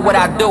visualize, I love what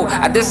I do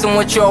I did some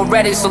with you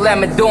already, so let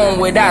me do them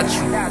without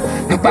you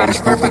Nobody's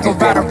perfect or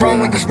right or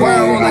wrong in this world.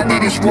 All I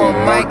need is one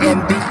mic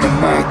and beat the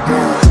mic,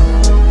 girl.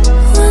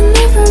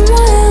 Whenever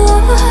my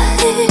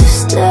life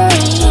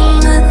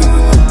staring at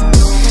it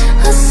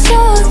I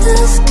saw the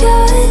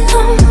sky,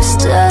 I'm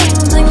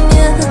standing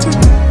in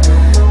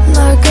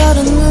날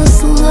가른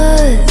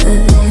sled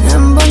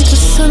한 번째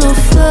수는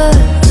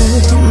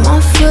fade My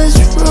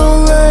first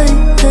rolling,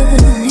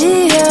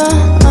 yeah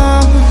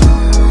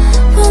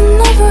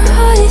Whenever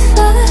I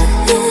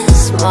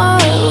face my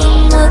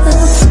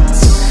limits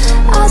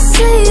I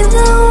see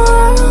the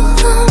world,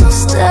 I'm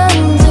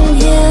standing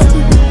here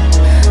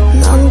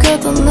난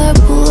가던 내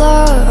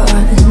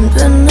blind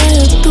내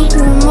어떻게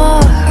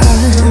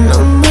mine No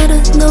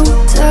matter, no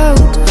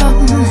doubt,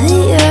 I'm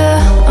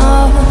here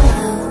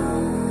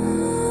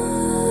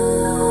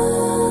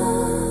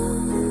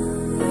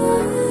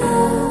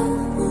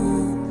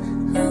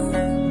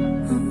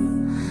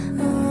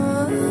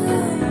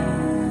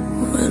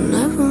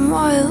Whenever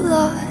my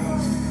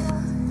life,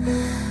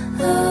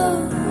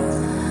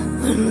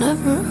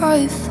 whenever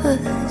I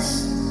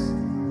face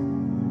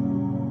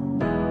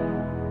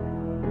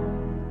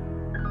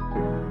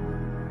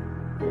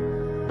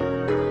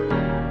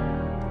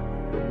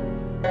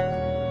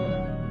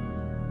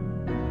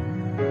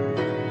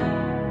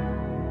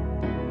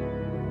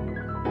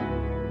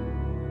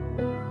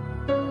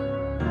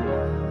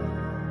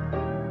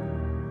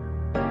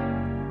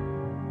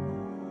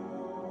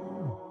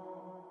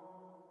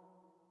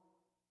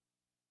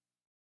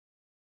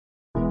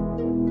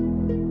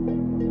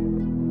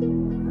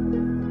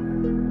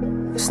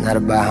It's not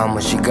about how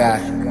much you got.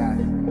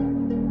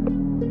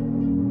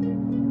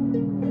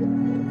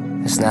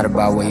 It's not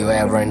about where you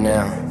at right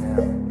now.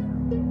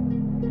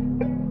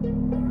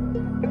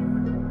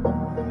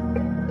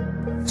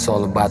 It's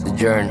all about the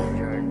journey.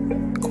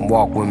 Come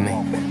walk with me.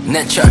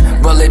 내철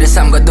Rollie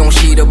삶과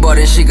동시에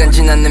잃어버린 시간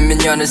지나는 몇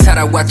년을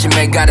살아왔지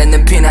매일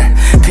가르는 피난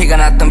피가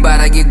났던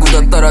바닥이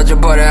굳어 떨어져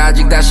버려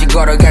아직 다시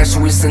걸어갈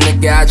수 있어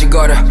늦게 아직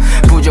어려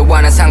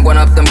부자와는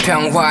상관없던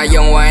평화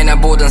영화에나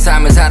보던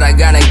삶을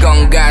살아가는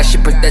건가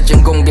싶을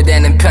때쯤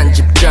공개되는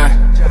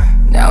편집전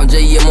나 혼자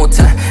이해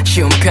못한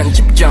쉬운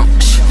편집점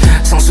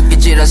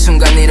성숙해지는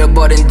순간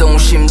잃어버린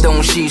동시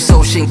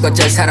소신껏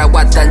잘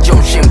살아왔단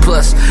존심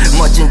플러스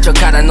멋진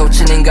척 하라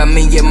놓친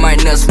인간미의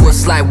마이너스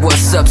What's like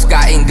what's up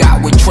sky in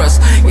God we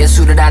trust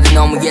예술을 하듯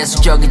너무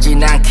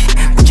예술적이진 않게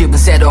굳이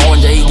새로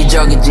혼자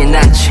이기적이진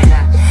않지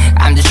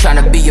I'm just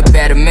trying to be a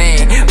better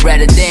man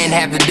rather than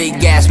have a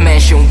big ass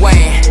mansion when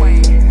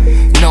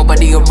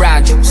nobody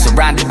around you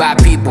surrounded by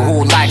people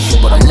who like you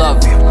but I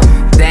love you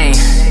damn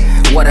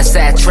what a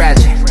sad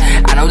tragedy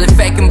I know they're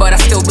faking but I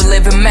still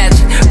believe in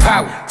magic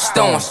Power,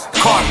 storms,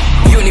 karma,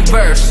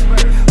 universe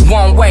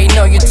One way,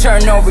 no you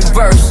turn, no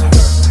reverse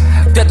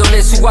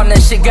되돌릴 수 없는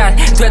시간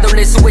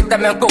되돌릴 수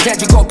있다면 꼭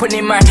해주고픈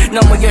이 말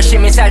너무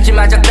열심히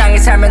살지만 적당히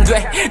살면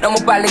돼 너무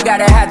빨리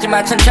가려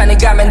하지만 천천히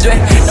가면 돼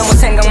너무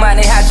생각만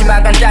해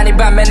하지만 간단히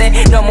반면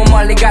반면에 너무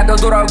멀리 가도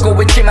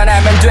돌아오고 있지만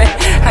알면 돼.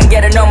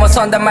 한계를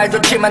넘어선단 말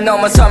좋지만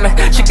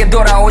넘어서면 쉽게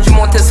돌아오지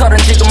못해서는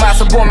지금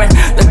와서 보면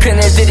더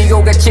큰 일들이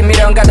오겠지.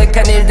 미련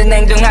가득한 일들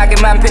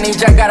냉정하게 맘 편히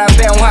자가라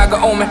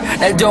배웅하고 오면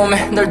날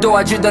도움에 널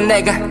도와주던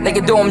내가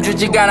내게 도움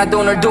주지가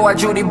않아도 널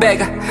도와주리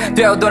배가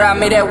되어돌아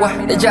미래와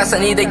내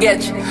자산이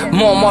되겠지.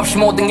 모험 없이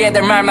모든 게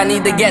될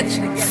말만이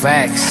되겠지.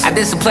 Facts. I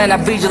discipline, I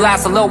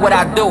visualize, I love what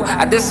I do.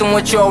 I listen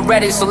with you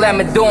already, so let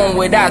me do them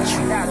without you.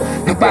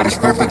 Nobody's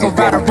perfect or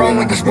right or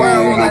wrong in this world.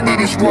 All I need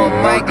is one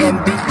mic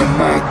and beat the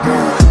mic,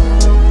 girl.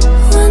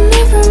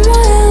 Whenever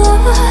my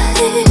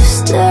life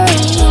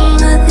stares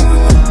at me,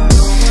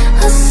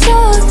 I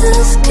saw the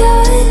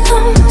sky,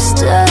 I'm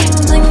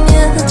standing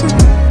in.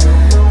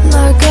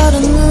 날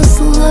가르는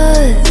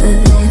slate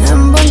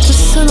한 번째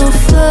쓰는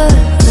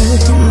fade.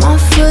 My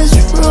first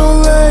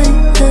Rollie,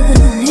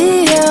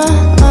 yeah.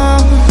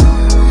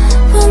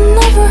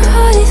 Whenever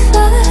I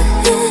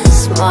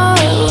face my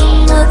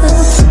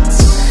limits,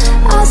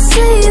 I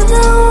see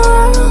the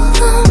world,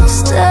 I'm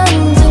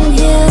standing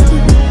here.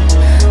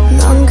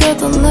 난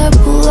그래도 내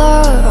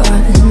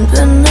blind,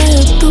 내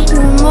뚜비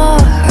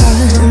mind.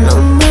 No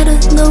matter,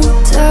 no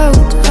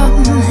doubt, I'm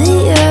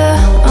here.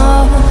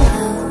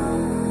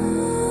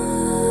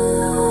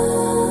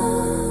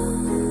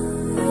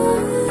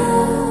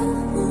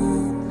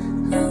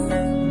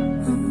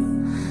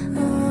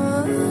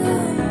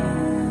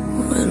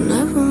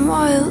 Whenever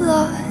my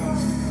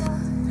life,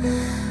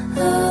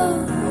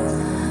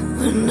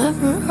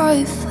 whenever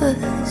I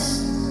face.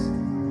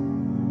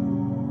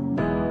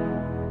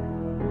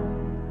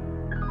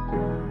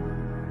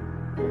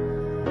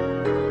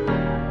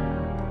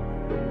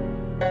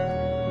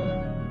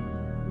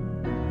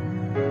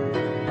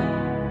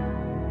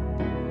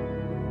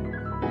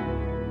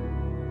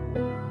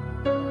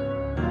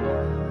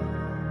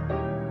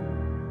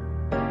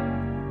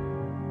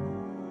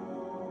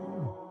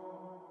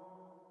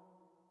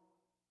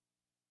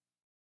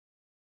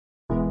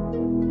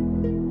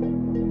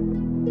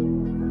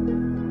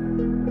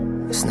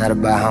 It's not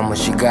about how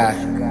much you got.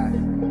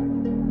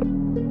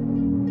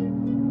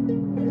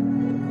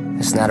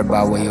 It's not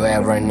about where you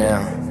at right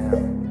now.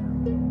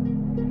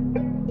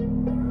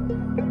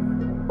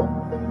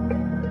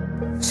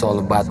 It's all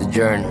about the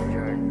journey.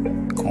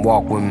 Come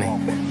walk with me.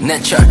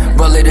 내철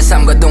Rollie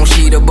삶과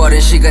동시에 잃어버린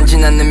시간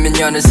지나는 몇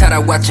년을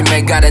살아왔지.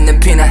 매일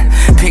아래는 피난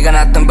피가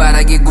났던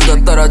바닥이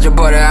굳어 떨어져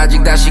버려.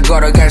 아직 다시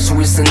걸어갈 수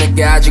있어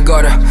늦게 아직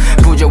어려.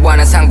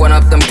 부조와는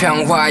상관없던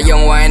평화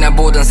영화에나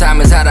보던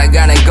삶을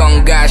살아가는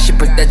건가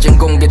싶을 때쯤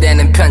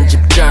공개되는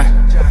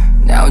편집전.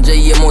 나 혼자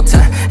이해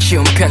못한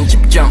쉬운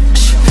편집점.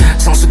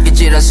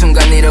 성숙해지는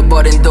순간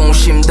잃어버린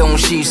동시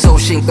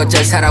소신껏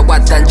잘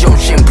살아왔단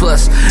존심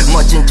플러스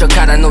멋진 척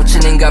하라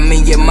놓친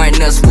인간미의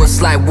마이너스.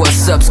 What's like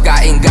what's up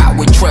sky in God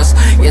we trust.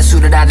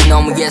 예술을 하듯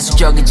너무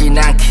예술적이진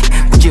않게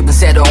고집은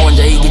세도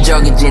혼자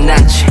이기적이진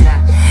않지.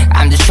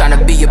 I'm just trying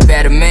to be a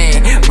better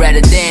man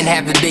rather than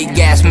have a big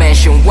ass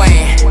mansion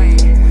weighing.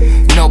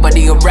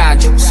 Nobody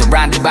around you,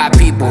 surrounded by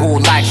people who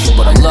like you,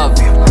 but I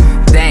love you.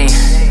 Damn,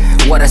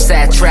 what a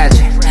sad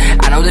tragedy.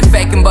 I know they're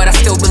faking, but I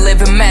still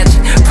believe in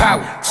magic.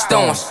 Power,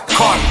 stones,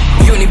 karma,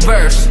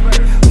 universe.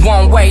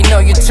 One way, no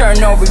you turn,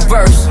 no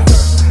reverse.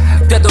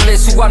 되돌릴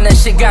수 없는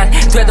시간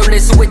되돌릴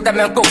수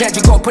있다면 꼭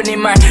해주고픈 이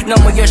말.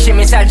 너무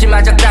열심히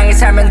살지만 적당히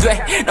살면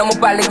돼. 너무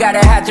빨리 가려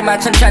하지만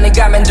천천히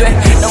가면 돼.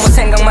 너무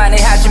생각만 해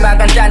하지만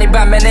간단히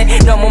반면에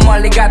너무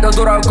멀리 가도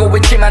돌아오고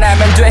있지만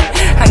알면 돼.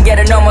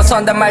 한계를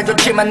넘어선단 말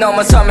좋지만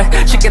넘어서면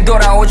쉽게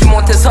돌아오지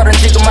못해서는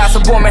지금 와서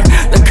보면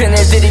더 큰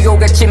일들이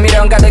오겠지.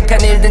 미련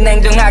가득한 일들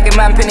냉정하게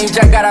맘 편히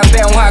자가라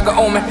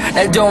배웅하고 오면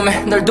날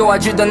도움에 널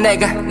도와주던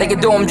내가 내게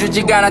도움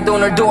주지가 않아도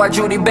널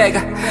도와주리 배가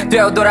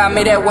되어돌아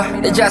미래와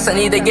내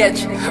자산이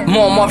되겠지.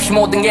 모험 없이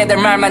모든 게 될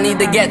말만이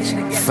되겠지.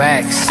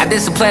 Facts. I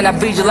discipline, I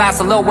visualize,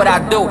 I love what I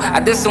do.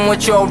 I listen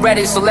with you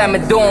already, so let me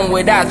do them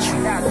without you.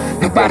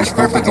 Nobody's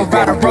perfect or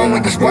right or wrong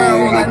in this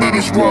world. All I need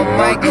is one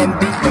mic and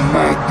beat the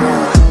mic,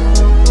 girl.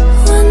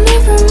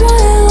 Whenever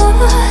my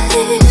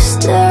life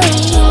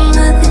stares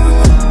at me,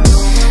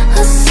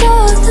 I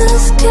saw the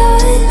sky,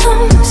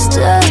 I'm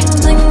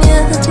standing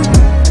in.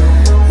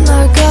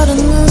 날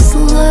가르는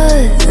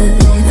slate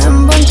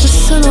한 번째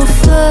쓰는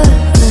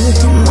fade.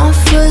 My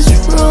first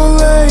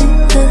Rollie,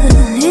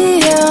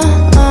 yeah.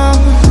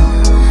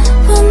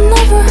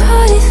 Whenever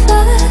I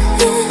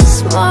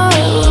face my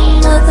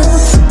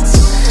limits,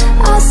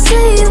 I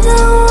see the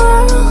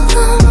world,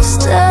 I'm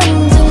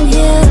standing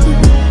here.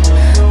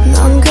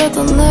 난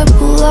그래도 내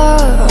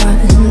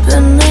blind,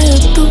 내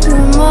뚜비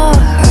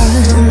mind.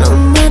 No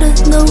matter,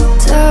 no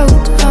doubt,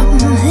 I'm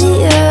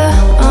here.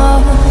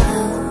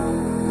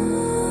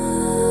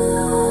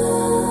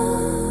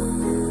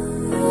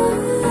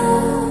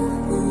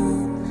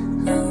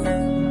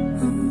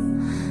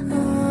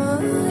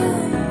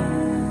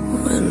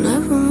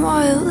 Whenever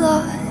my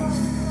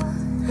life,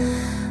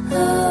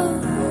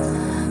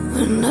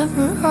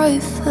 whenever I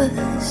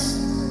face.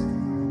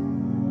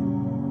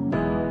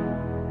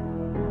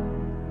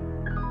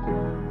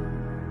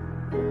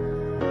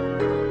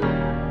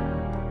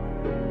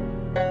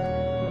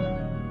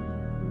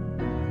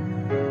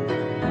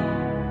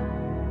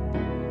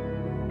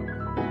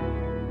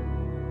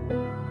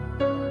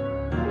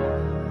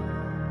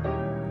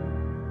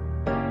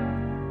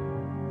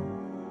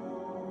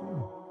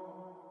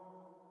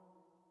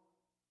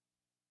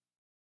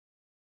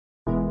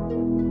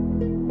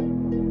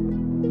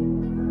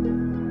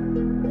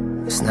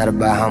 It's not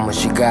about how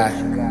much you got.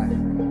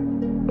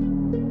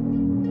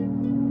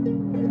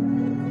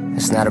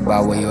 It's not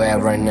about where you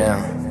at right now.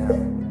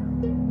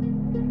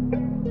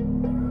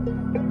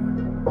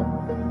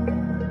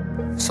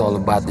 It's all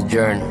about the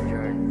journey.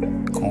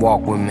 Come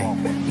walk with me.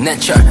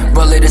 내철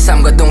Rollie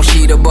삶과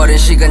동시에 잃어버린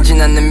시간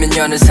지났는 몇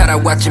년을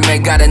살아왔지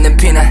매일 가르는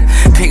피난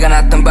피가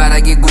났던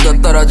바닥이 굳어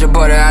떨어져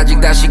버려 아직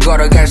다시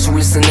걸어갈 수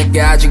있어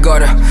늦게 아직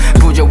어려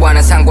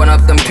부조와는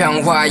상관없던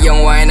평화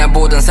영화에나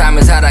보던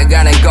삶을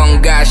살아가는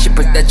건가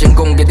싶을 때쯤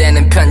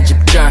공개되는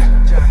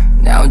편집전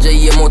나 혼자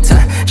이해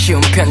못한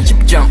쉬운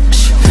편집점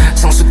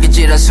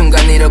성숙해지는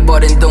순간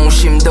잃어버린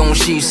동심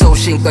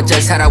소신껏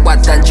잘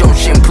살아왔단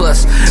중심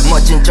플러스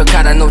멋진 척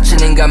하라 놓친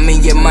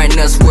인간미의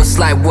마이너스 What's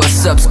like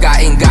what's up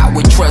sky in God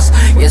we trust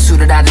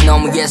예술을 하든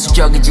너무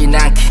예술적이진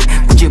않게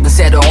고집은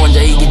세도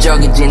혼자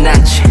이기적이진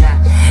않지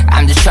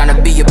I'm just trying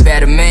to be a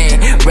better man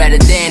rather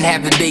than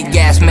have a big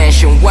ass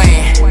mansion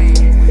weighing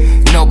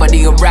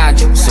Nobody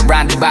around you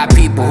surrounded by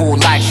people who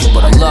like you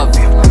but I love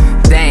you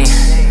Damn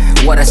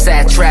what a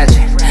sad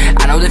tragedy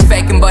I know they're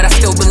faking but I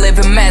still believe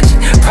in magic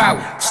Power,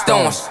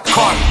 storms,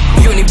 karma,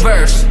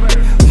 universe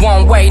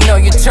One way, no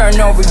you turn,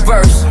 no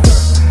reverse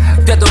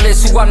되돌릴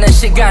수 없는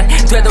시간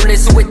되돌릴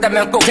수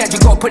있다면 꼭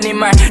해주고픈 이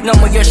말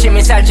너무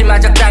열심히 살지만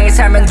적당히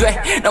살면 돼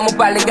너무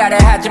빨리 가려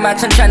하지만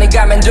천천히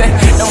가면 돼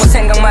너무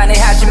생각 많이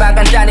하지만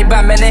간단히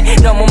반면에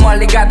너무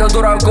멀리 가도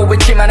돌아오고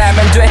있지만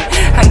알면 돼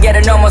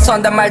한계를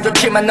넘어선단 말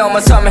좋지만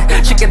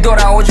넘어서면 쉽게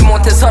돌아오지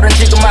못해서는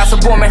지금 와서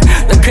보면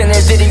더 큰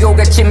일들이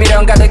오겠지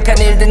미련 가득한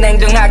일들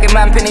냉정하게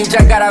맘 편히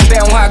자가라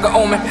배웅하고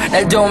오면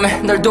날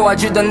도우면 널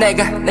도와주던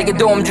내가 내게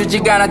도움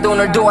주지가 않아도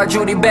널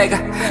도와주리 배가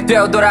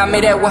되어돌아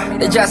미래와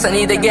내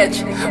자산이 되겠지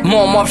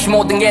모험 없이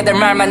모든 게 될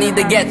말만이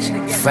되겠지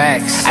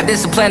Facts I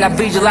discipline, I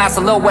visualize,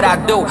 I love what I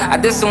do I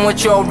did some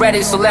with you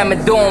already, so let me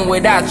do them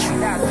without you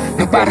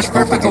Nobody's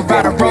perfect or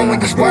right or wrong in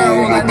this world.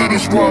 All I need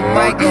is one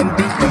mic and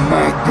beat the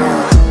mic,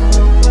 girl.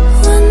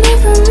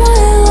 Whenever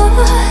my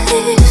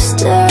life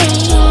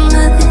staring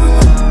at it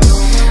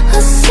I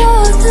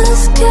saw the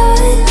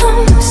sky,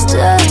 I'm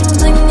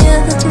standing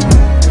in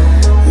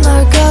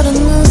날 가른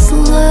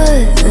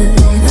sled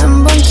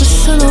한 번째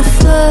쓰는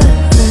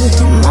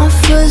fade My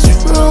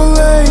first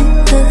rolling,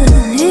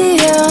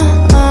 yeah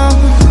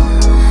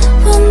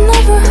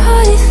Whenever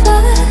I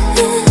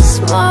face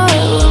my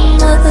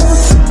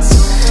limits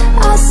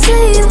I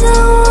see the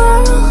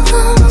world,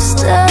 I'm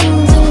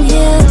standing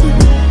here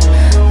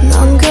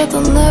난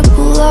가던 내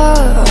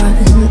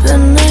blind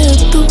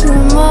변해요 또 you're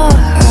mine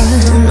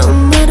No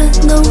matter,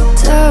 no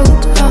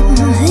doubt, I'm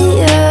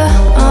here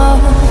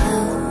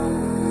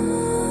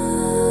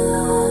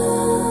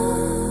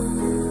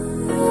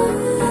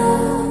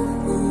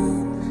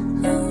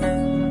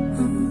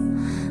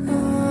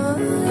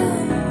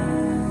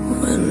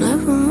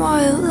Whenever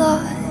my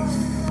life,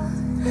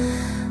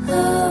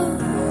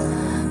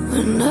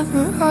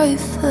 whenever I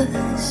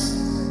face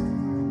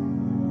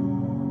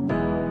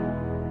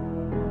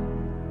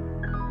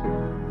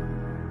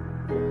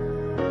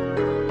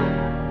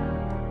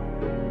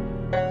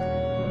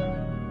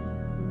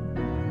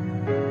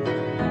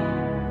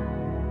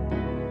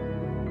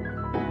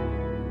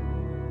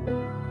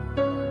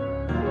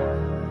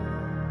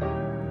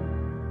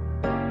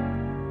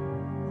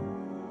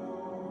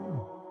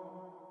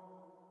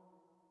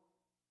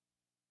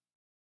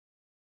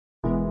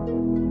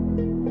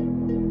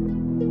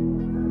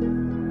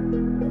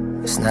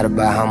It's not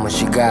about how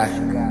much you got.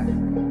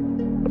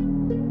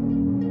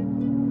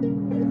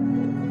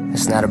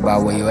 It's not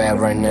about where you at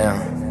right now.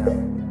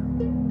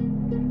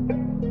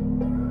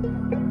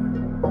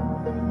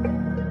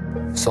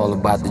 It's all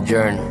about the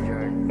journey.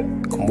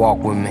 Come walk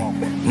with me.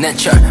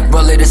 내철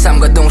Rollie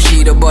삶과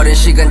동시에 잃어버린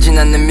시간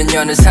지났는 몇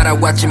년을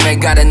살아왔지 매일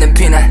가르는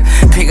피난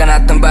피가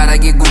났던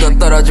바닥이 굳어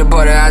떨어져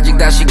버려 아직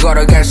다시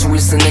걸어갈 수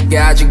있어 늦게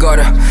아직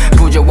어려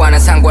부조와는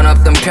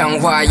상관없던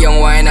평화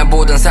영화에나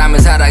보던 삶을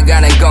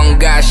살아가는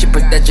건가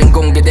싶을 때쯤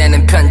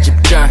공개되는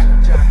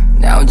편집전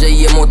나 혼자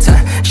이해 못한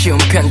쉬운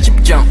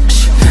편집점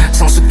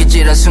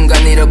성숙해지는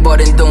순간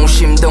잃어버린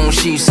동심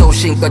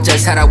소신껏 잘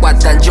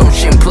살아왔단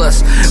중심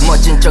플러스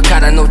멋진 척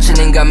하라 놓친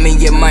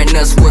인간미의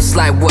마이너스 What's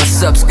like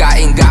what's up sky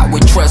in God we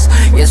trust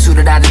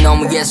예술을 하든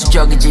너무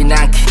예술적이진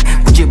않게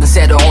고집은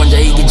세도 혼자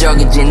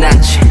이기적이진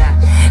않지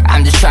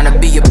I'm just trying to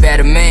be a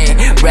better man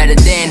rather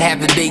than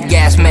have a big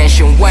ass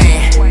mansion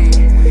weighing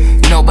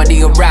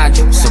Nobody around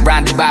you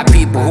surrounded by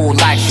people who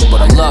like you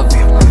but I love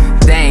you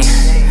Damn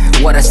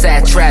what a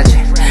sad tragedy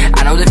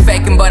I know they're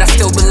faking but I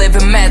still believe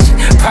in magic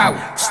Power,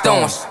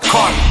 storms,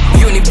 karma,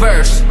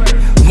 universe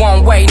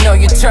One way, no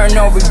you turn,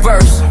 no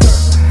reverse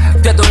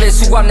되돌릴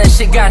수 없는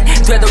시간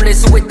되돌릴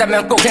수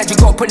있다면 꼭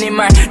해주고픈 이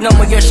말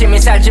너무 열심히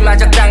살지만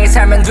적당히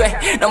살면 돼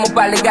너무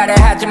빨리 가려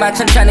하지만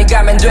천천히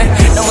가면 돼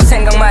너무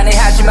생각만 해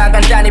하지만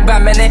간단히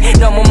반면에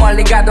너무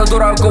멀리 가도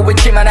돌아오고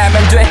있지만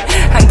하면 돼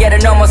한계를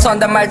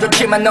넘어선단 말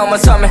좋지만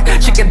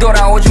넘어서면 쉽게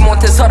돌아오지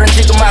못해서는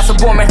지금 와서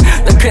보면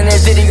더 큰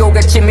일들이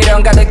오겠지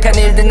미련 가득한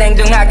일들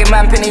냉정하게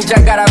맘 편히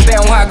잘 가라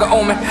배웅하고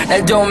오면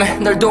날 도움에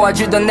널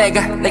도와주던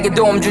내가 내게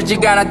도움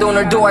주지가 않아도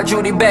널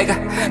도와주리 배가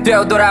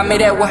되어돌아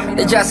미래와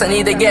내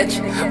자산이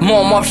되겠지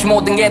모험 없이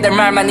모든 게 될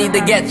말만이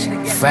되겠지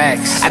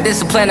Facts I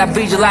discipline, I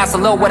visualize,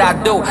 I love what I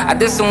do I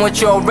did some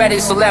with you already,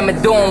 so let me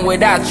do them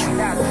without you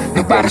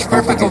Nobody's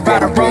perfect or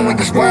right or wrong in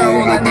this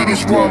world. All I need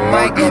is one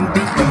mic and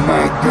beat the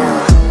mic,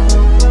 girl.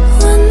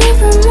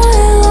 Whenever my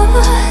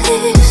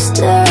life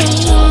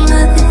staring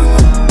at me,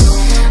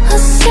 I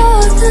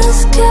saw the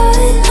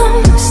sky,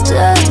 I'm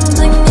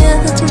standing in.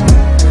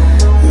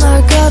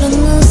 날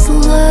가르는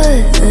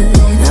slide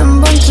난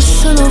번쩍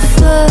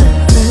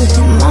fade.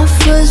 My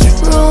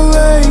first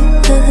rolling,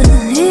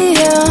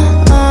 yeah.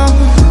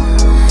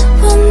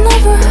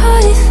 Whenever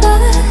I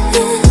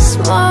face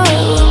my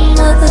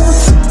limits,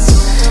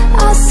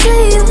 I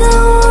see the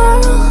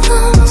world,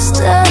 I'm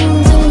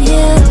standing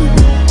here.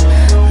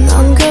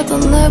 난 가던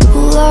내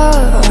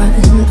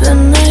blind,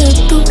 변해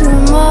또 you're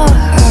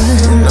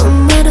mine. No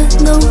matter,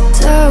 no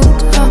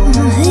doubt,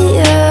 I'm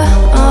here.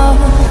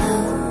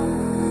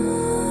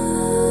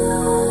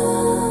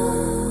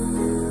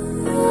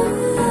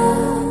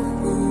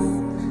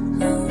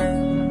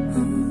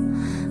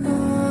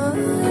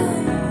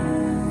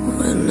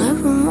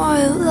 Whenever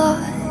my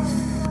life,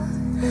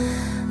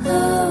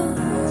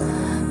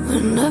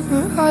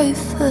 whenever I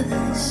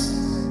face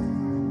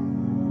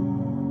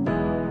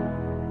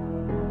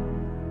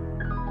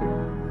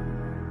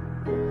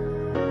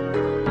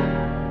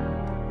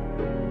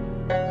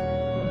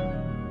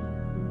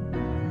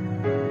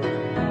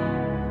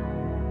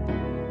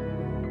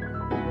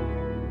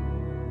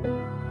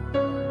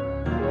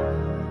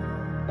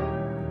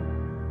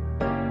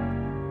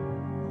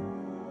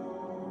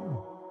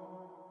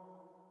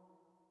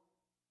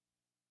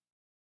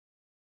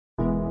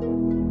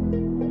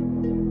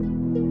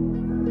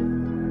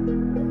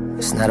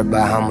It's not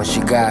about how much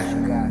you got.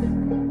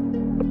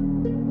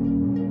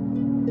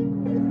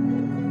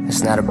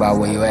 It's not about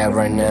where you at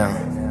right now.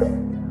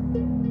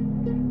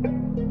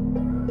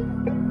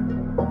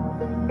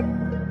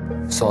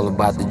 It's all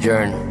about the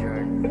journey.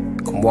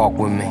 Come walk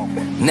with me.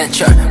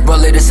 내철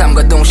Rollie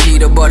삶과 동시에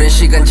잃어버린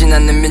시간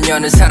지나는 몇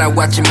년을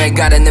살아왔지 매일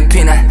가르는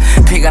피난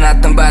피가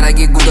났던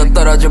바닥이 굳어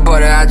떨어져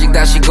버려 아직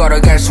다시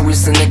걸어갈 수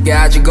있어 늦게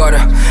아직 어려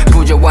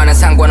부자와는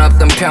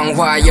상관없던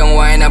평화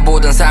영화에나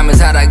보던 삶을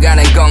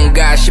살아가는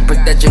건가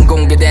싶을 때쯤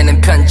공개되는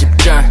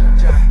편집전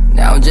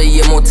나 혼자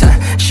이해 못한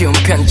쉬운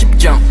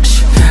편집점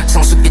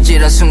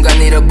성숙해지는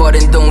순간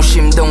잃어버린 동시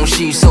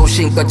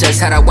소신껏 잘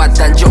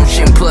살아왔단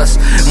존심 플러스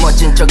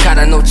멋진 척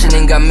하라 놓친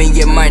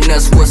인간미의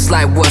마이너스 What's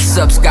like what's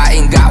up sky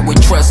in God we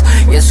trust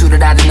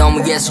예술을 하듯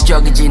너무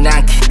예술적이진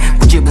않게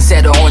고집은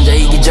새로 혼자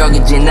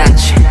이기적이진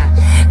않지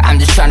I'm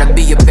just trying to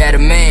be a better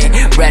man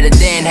rather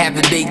than have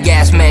a big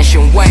ass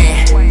mansion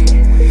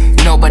weighing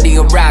Nobody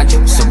around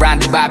you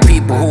surrounded by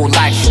people who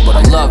like you but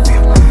I love you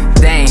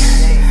Damn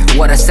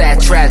what a sad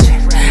tragedy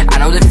I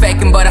know they're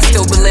faking but I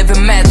still believe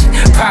in magic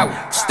Power,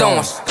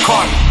 storms,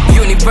 karma,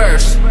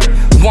 universe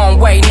One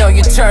way, no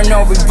you turn,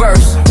 no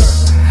reverse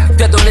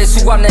되돌릴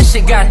수 없는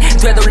시간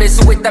되돌릴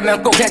수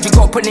있다면 꼭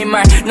해주고픈 이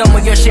말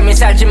너무 열심히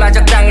살지만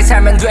적당히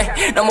살면 돼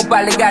너무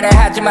빨리 가려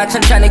하지만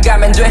천천히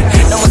가면 돼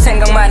너무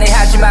생각만 해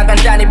하지만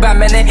간단히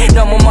반면에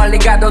너무 멀리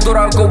가도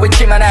돌아오고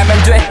있지만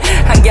하면 돼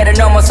한계를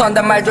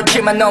넘어선단 말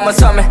좋지만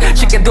넘어서면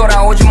쉽게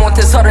돌아오지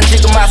못해서는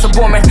지금 와서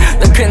보면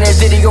더 큰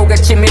일들이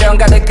오겠지 미련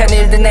가득한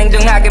일들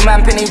냉정하게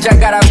맘 편히 잘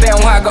가라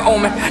배웅하고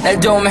오면 날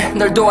도움에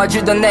널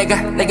도와주던 내가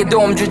내게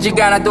도움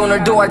주지가 않아도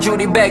널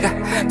도와주리 배가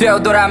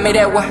되어돌아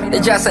미래와 내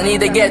자산이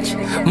되겠지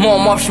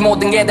모험 없이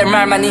모든 게 될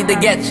말만이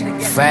되겠지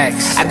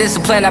Facts I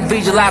discipline, I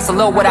visualize, I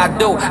love what I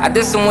do I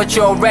did some with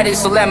you already,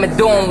 so let me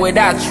do them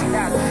without you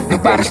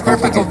Nobody's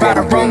perfect or right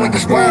or wrong in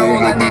this world.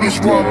 All I need is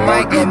one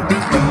mic and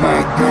beat the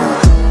mic,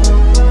 girl.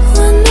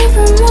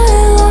 Whenever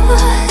my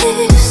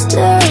life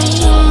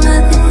staring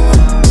at me,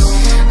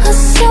 I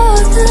saw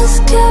the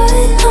sky,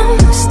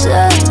 I'm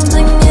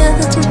standing in.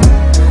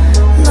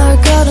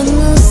 날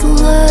가르는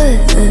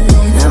slide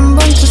난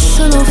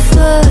번쩍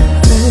fade.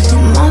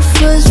 My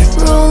first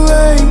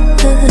rolling,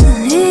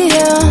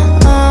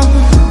 yeah.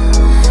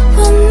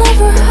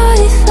 Whenever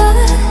I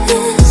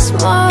face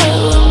my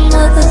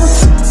limits,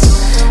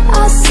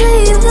 I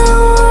see the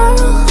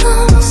world,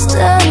 I'm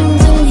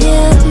standing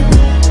here.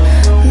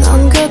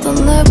 난 가던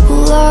내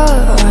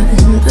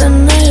blind,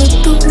 변해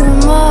또 you're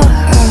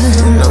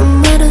mine. No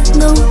matter,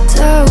 no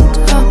doubt,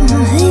 I'm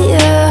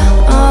here.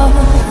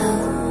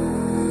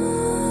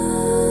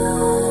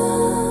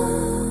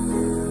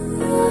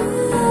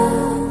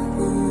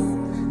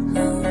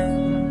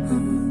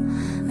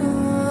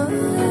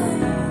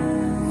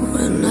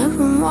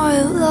 Whenever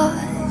my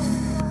life,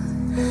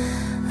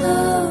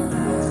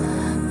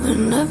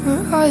 whenever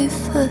I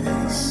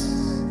face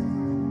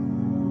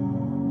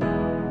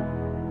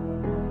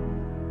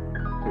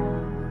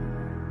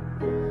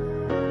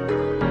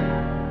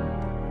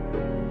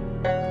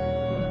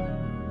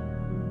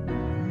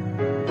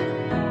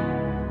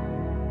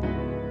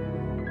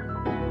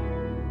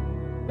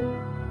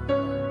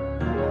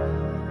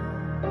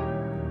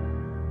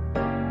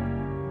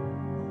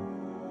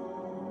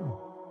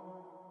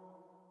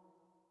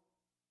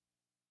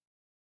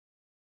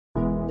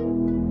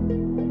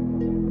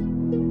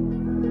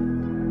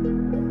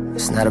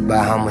It's not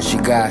about how much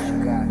you got.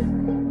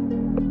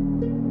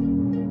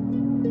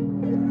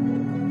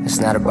 It's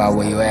not about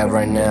where you at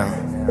right now.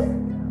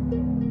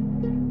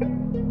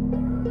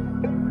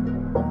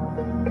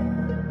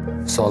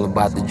 It's all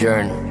about the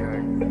journey.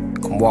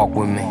 Come walk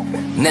with me.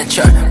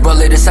 내철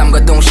Rollie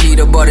삶과 동시에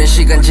잃어버린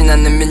시간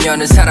지나는 몇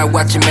년을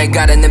살아왔지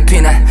매가르는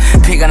피난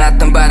피가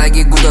났던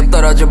바닥이 굳어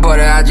떨어져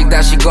버려 아직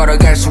다시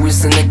걸어갈 수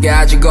있어 늦게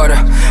아직 어려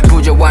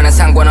부조와는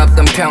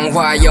상관없던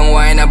평화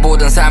영화에나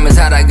보던 삶을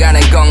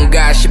살아가는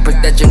건가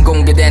싶을 때쯤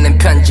공개되는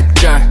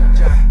편집전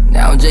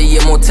나 혼자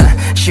이해 못한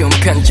쉬운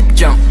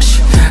편집점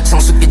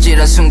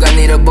성숙해지는 순간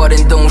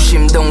잃어버린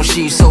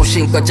동시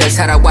소신껏 잘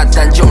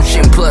살아왔단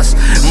존심 플러스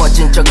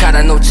멋진 척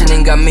하라 놓친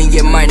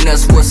인간미의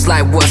마이너스 What's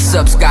like what's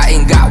up sky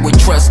in God we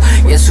trust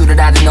예술을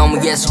하듯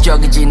너무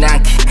예술적이진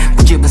않게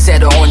고집은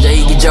세도 혼자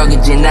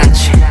이기적이진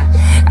않지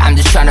I'm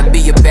just trying to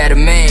be a better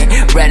man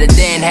rather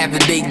than have a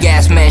big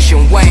ass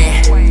mansion when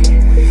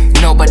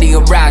nobody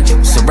around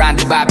you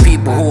surrounded by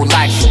people who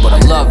like you but I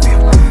love you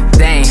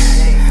dang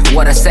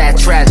what a sad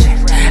tragedy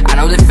I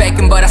know they're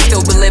faking but I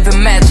still believe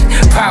in magic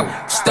Power,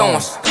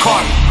 storms,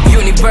 karma,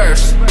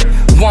 universe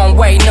One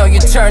way, no you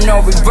turn,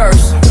 no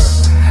reverse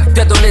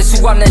되돌릴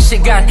수 없는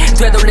시간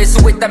되돌릴 수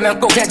있다면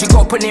꼭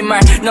해주고픈 이 말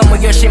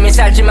너무 열심히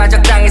살지만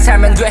적당히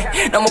살면 돼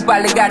너무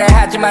빨리 가려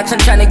하지만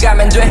천천히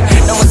가면 돼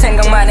너무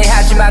생각만 해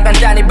하지만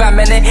간단히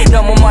반면에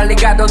너무 멀리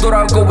가도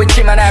돌아오고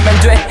있지만 알면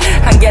돼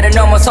한계를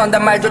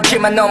넘어선단 말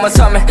좋지만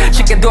넘어서면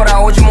쉽게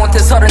돌아오지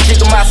못해서는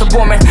지금 와서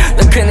보면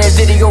더 큰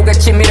일들이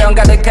오겠지 미련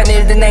가득한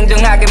일들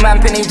냉정하게 맘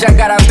편히 잘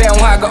가라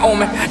배웅하고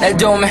오면 날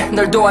도우면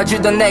널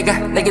도와주던 내가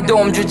내게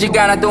도움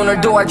주지가 않아도 널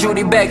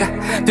도와주리 배가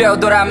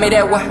되어돌아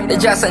미래와 내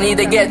자산이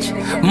되겠지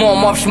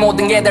모험 없이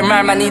모든 게 될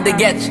말만이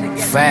되겠지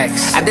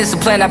Facts I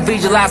discipline, I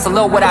visualize, I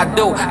love what I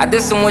do I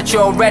did some with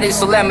you already,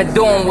 so let me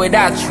do them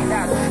without you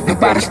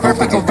Nobody's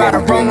perfect or right or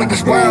wrong in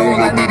this world.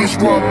 All I need is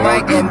one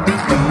mic and beat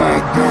the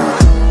mic,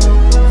 girl.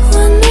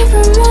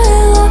 Whenever my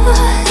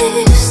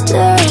life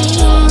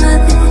staring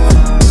at me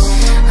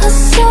I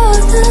saw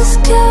the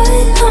sky,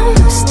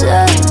 I'm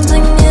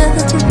standing in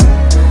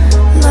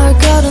날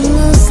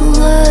가르는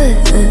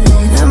slate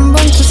한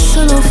번째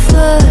쓰는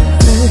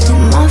fade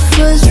My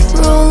first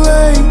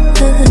rolling,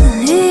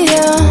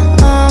 yeah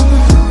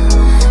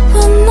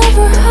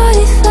Whenever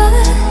I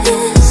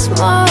face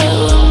my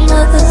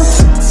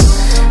limits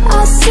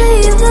I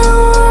see the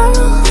world,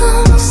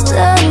 I'm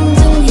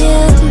standing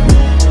in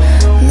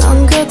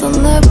난 가도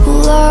내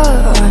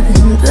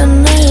blind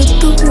ven 나의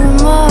to be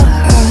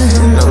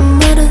mine No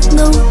matter,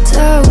 no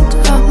doubt,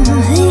 I'm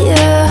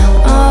here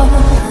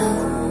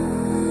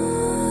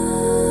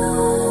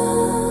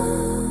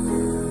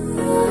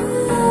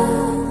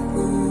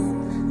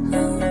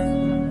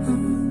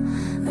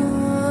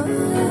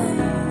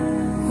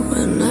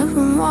Whenever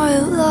my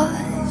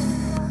life,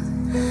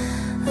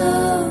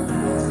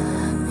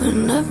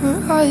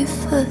 whenever I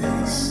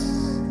face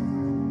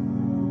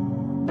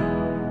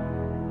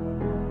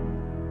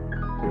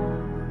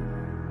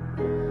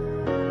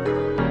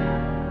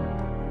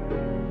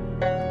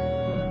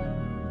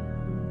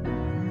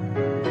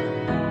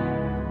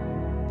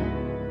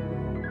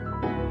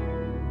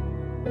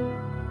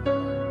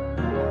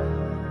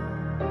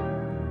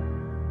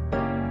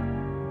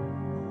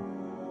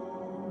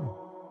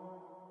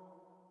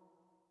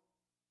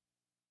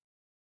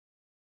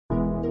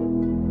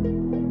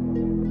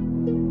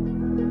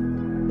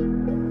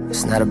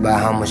It's not about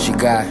how much you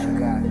got.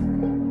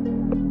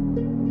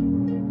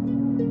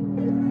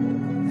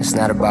 It's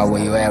not about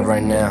where you at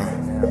right now.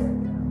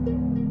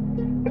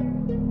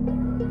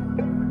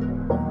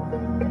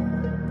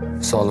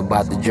 It's all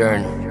about the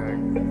journey.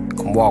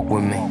 Come walk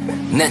with me.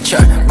 내철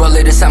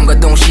Rollie 삶과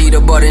동시에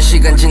잃어버린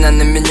시간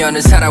지나는 몇 년을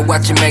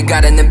살아왔지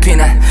매가르는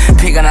피난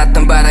피가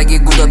났던 바닥이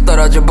굳어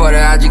떨어져 버려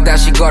아직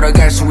다시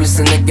걸어갈 수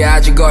있어 늦게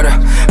아직 어려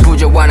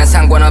부조와는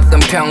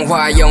상관없던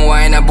평화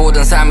영화에나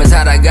보던 삶을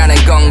살아가는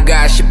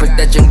건가 싶을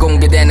때쯤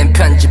공개되는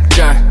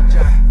편집전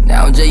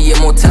나 혼자 이해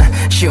못한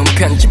쉬운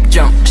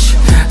편집점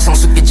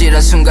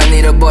성숙해지는 순간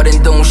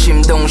잃어버린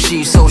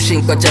동시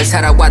소신껏 잘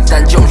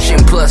살아왔단 존심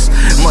플러스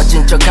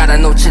멋진 척 하라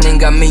놓친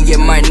인간미의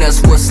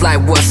마이너스 What's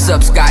like what's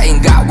up sky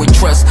in God we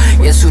trust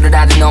예술을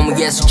하듯 너무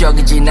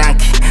예술적이진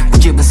않게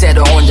고집은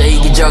세도 혼자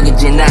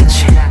이기적이진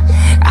않지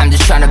I'm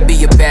just trying to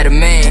be a better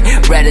man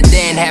rather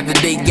than have a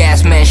big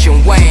ass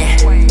mansion when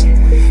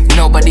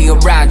nobody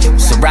around you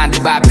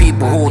surrounded by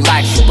people who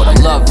like you but I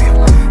love you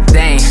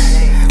dang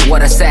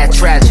what a sad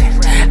tragedy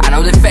I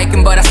know they're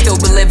faking but I still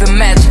believe in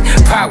magic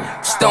Power,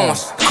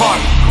 storms,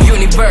 karma,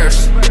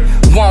 universe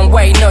One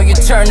way, no you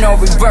turn, no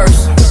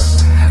reverse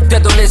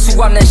되돌릴 수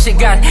없는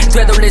시간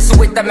되돌릴 수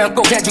있다면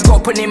꼭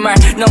해주고픈 이 말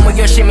너무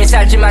열심히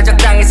살지만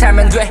적당히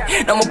살면 돼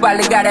너무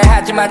빨리 가려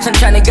하지만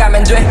천천히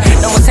가면 돼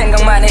너무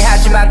생각만이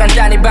하지만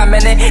간단히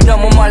반면에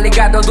너무 멀리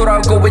가도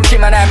돌아오고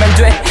있지만 알면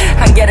돼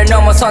한계를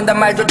넘어선단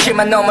말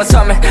좋지만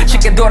넘어서면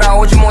쉽게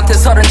돌아오지 못해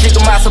서른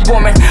지금 와서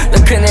보면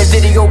더 큰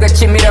일들이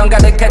오겠지 미련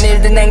가득한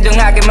일들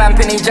냉정하게만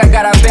편히 잘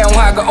가라 배웅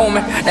화가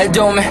오면 날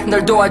도우면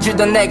널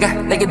도와주던 내가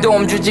내게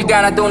도움 주지가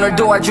않아도 널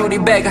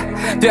도와주리 배가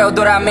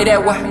되어돌아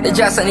미래와 내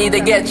자산이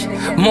되겠지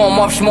모험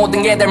없이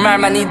모든 게 될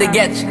말만이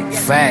되겠지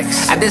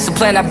Facts I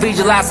discipline, I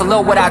visualize, I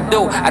love what I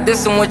do I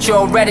discipline with you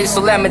already,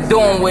 so let me do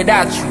it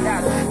without you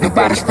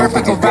Nobody's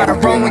perfect or right or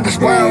wrong in this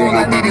world. All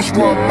I need is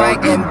one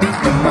mic and beat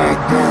the mic,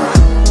 girl.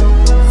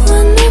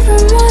 Whenever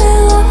my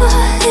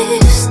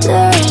life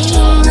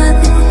staring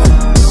at it,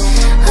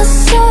 I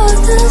saw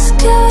the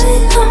sky,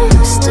 I'm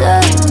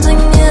standing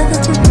in.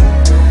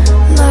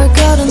 날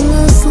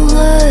가르는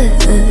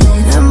slide,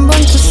 한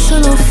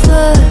번쯤은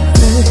fade.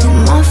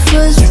 My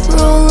first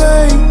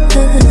rolling,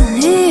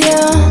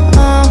 yeah.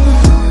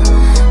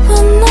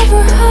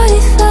 Whenever I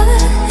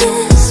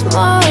face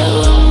my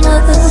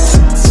limits,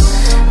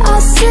 I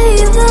see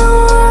the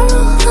world,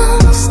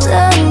 I'm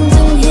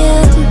standing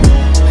here.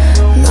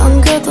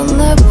 난 그래도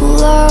내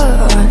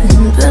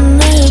blind, 왜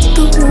내게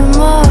뚫을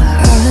말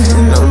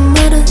No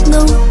matter,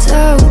 no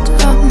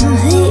doubt, I'm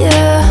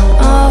here.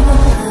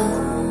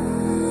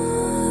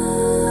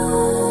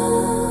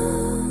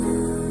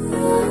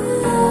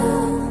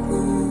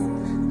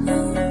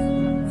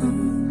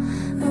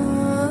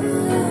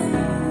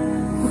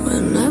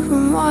 Whenever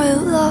my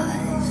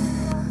life,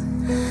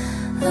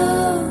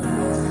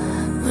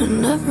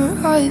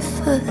 whenever I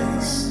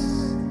face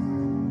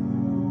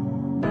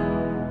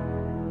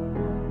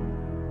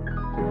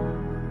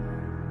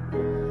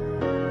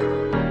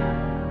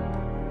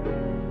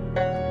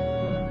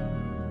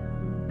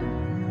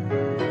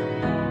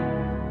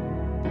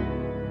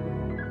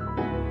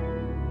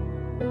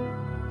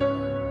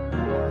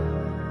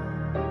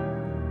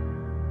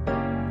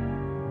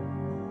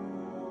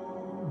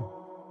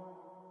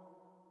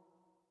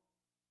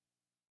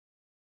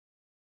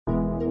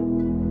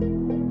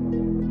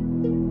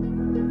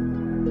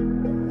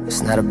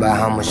It's not about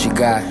how much you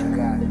got.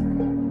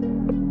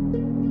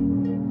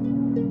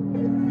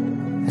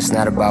 It's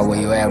not about where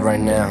you at right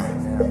now.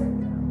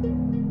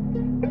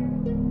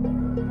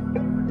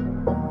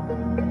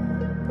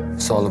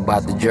 It's all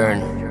about the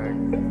journey.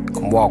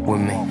 Come walk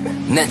with me.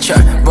 내철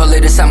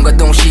Rollie 삶과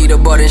동시에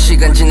잃어버린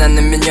시간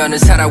지나는 몇 년을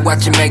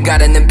살아왔지 매일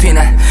가르는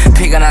피난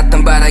피가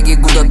났던 바닥이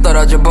굳어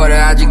떨어져 버려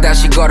아직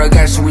다시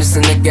걸어갈 수 있어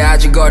내게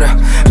아직 어려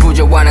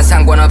부조와는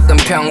상관없던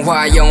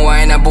평화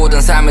영화에나 보던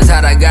삶을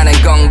살아가는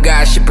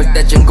건가 싶을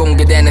때쯤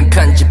공개되는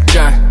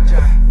편집전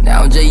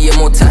나 혼자 이해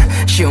못한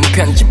쉬운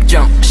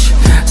편집점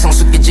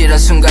성숙해지는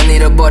순간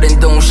잃어버린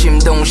동심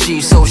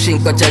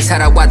소신껏 잘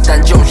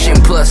살아왔단 존심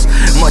플러스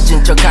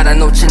멋진 척 하라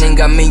놓친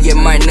인간미의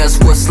마이너스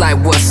What's like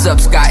what's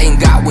up sky in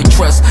God we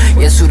trust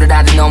예술을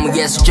하듯 너무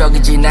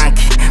예술적이진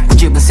않게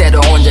고집은 새로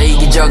혼자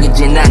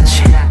이기적이진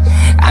않지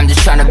I'm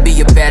just trying to be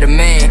a better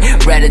man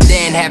rather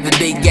than have a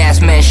big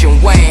ass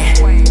mansion weighing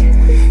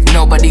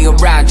Nobody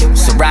around you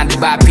surrounded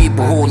by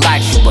people who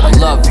like you but I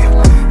love you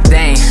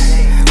Damn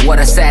what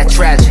a sad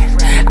tragedy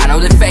I know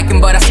they're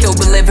faking but I still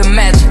believe in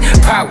magic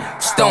Power,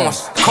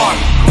 storms, karma,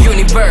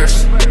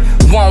 universe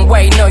One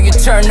way, no you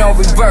turn, no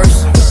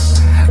reverse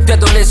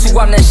되돌릴 수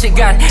없는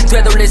시간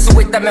되돌릴 수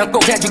있다면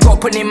꼭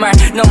해주고픈 이 말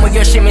너무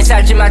열심히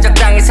살지만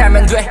적당히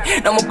살면 돼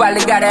너무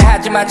빨리 가려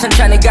하지만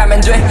천천히 가면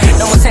돼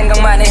너무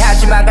생각만이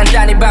하지만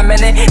간단히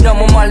반면에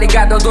너무 멀리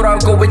가도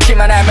돌아오고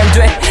있지만 알면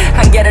돼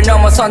한계를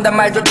넘어선단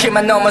말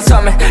좋지만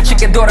넘어서면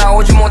쉽게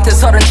돌아오지 못해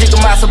서른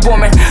지금 와서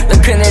보면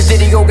더 큰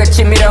일들이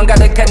오겠지 미련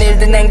가득한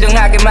일들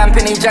냉정하게만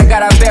편히 잘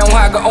가라 배웅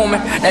화가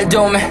오면 날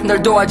도우면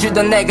널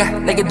도와주던 내가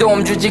내게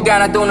도움 주지가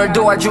않아도 널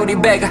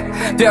도와주리 배가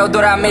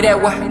되어돌아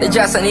미래와 내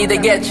자산이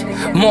되겠지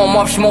모험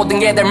없이 모든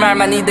게 될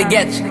말만이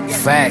되겠지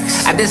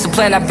Facts I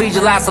discipline, I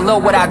visualize, I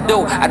love what I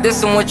do I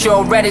discipline with you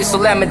already, so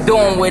let me do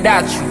it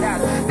without you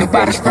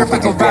Nobody's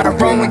perfect or right or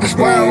wrong in this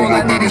world. All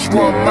I need is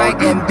one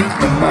mic and beat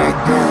the mic,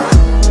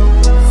 girl.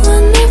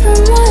 Whenever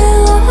my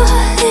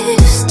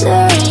life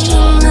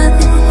staring at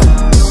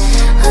it,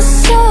 I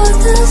saw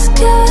the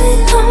sky,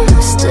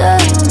 I'm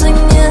standing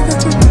in.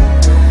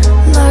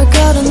 날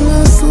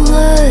가르는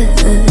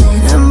slide,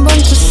 한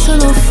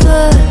번쯤은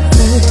fade.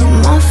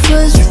 My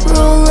first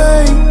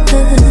rolling,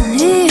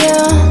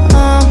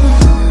 yeah.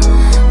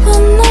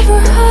 Whenever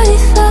I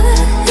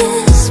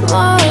face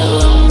my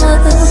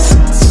limits,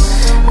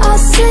 I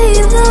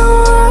see the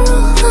world,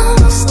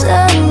 I'm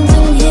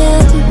standing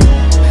here.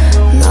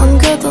 난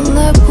그래도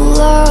내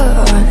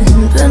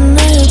blind, 왜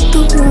내게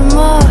뚫을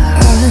말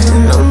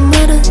No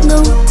matter,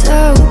 no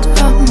doubt,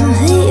 I'm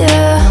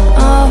here.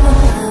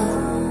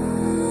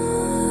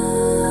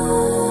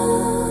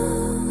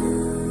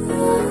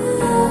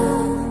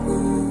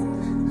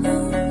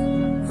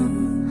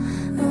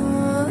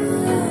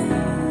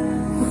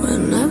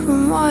 Whenever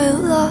my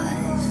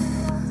life,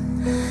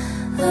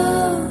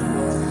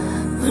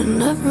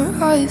 whenever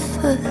I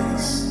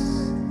face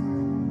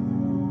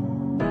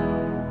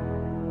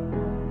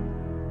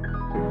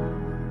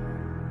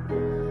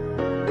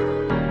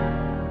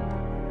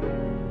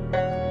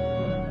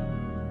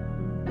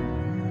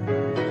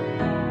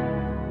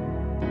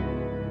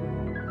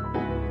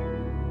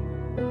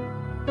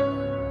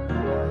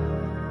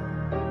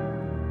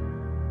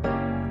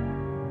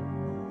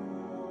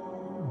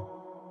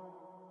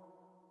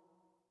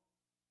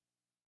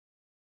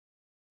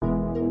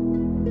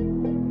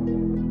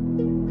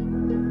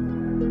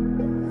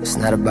It's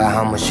not about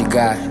how much you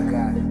got.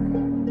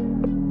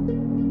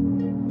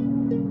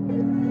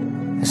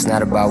 It's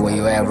not about where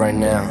you at right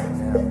now.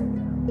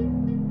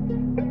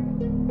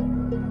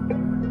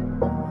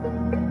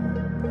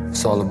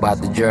 It's all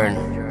about the journey.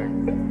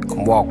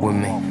 Come walk with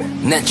me.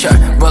 내철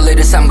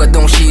벌레를 삶과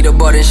동시에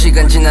잃어버린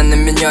시간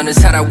지났는 몇 년을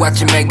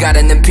살아왔지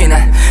매가르는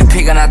피난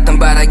피가 났던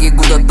바닥이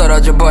굳어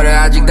떨어져 버려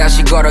아직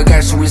다시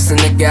걸어갈 수 있어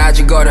늦게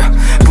아직 어려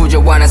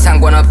부조와는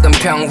상관없던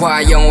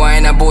평화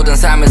영화에나 보던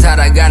삶을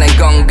살아가는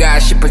건가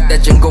싶을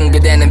때쯤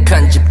공개되는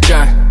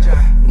편집전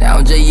나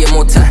혼자 이해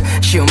못한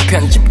쉬운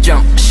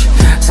편집점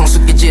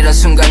성숙해지는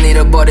순간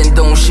잃어버린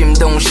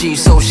동시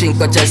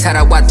소신껏 잘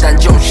살아왔단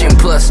존심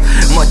플러스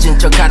멋진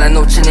척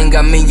갈아놓치는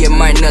감미의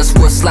마이너스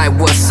What's like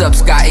what's up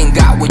sky in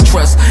God we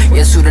trust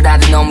예술을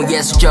하듯 너무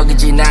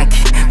예술적이진 않게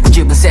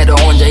고집은 새로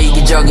혼자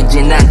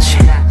이기적이진 않지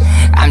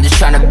I'm just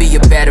trying to be a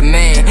better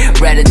man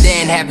rather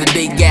than have a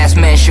big ass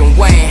mansion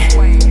weighing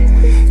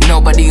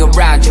Nobody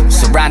around you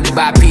surrounded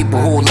by people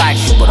who like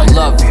you but I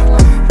love you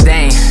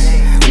Damn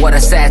what a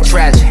sad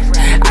tragedy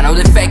I know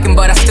they're faking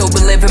but I still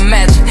believe in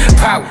magic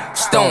Power,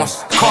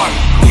 stones,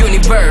 karma,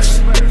 universe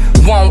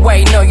One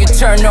way, no you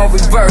turn, no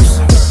reverse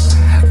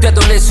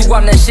되돌릴 수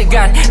없는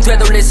시간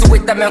되돌릴 수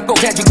있다면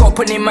꼭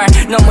해주고픈 이 말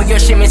너무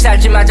열심히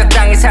살지만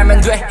적당히 살면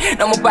돼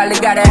너무 빨리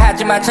가려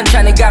하지만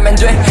천천히 가면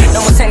돼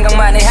너무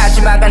생각만 해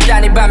하지만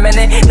간단히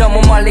반면에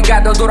너무 멀리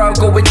가도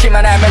돌아오고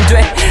있지만 알면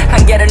돼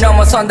한계를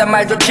넘어선단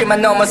말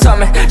좋지만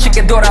넘어서면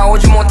쉽게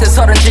돌아오지 못해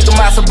서른 지금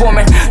와서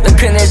보면 더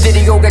큰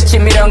일들이 오겠지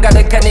미련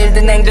가득한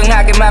일들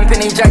냉정하게만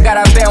편히 잘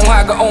가라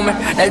배웅하고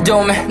오면 날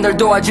도우면 널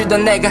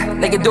도와주던 내가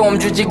내게 도움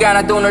주지가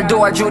않아도 널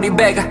도와주리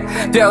배가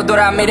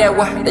되어돌아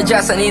미래와 내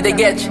자산이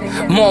되겠지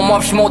모험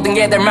없이 모든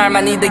게 될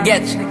말만이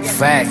되겠지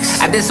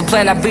Facts I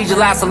discipline, I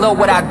visualize, I love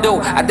what I do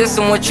I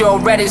discipline with you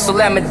already, so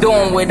let me do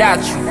it without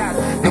you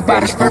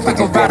Nobody's perfect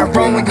or right or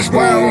wrong in this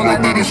world. All I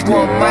need is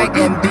one mic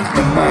and beat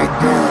the mic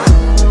girl.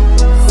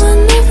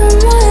 Whenever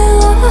my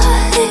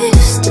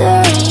life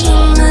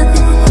staring at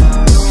me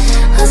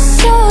I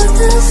saw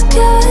the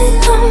sky,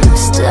 I'm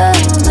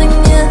standing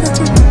in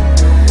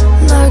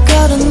날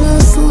가르는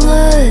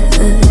slide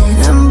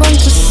한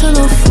번쯤은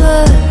off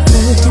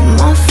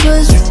my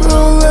first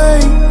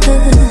Rollie,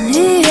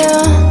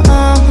 yeah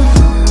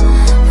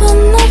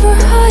Whenever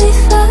I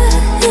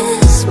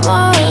face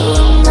my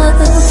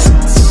limits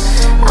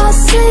I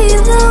see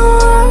the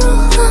world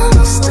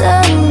I'm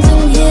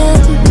standing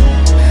in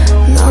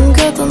난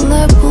그래도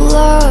내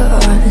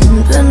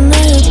blind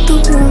내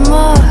뚫을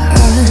말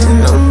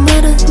No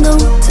matter no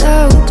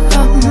doubt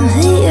I'm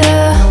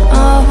here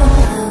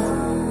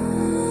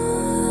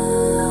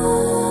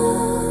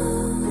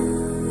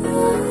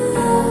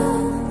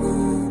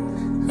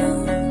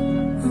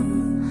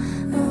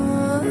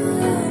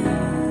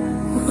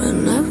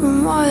Whenever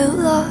my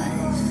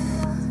life,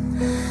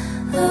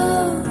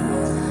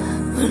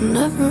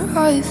 whenever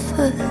I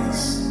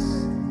face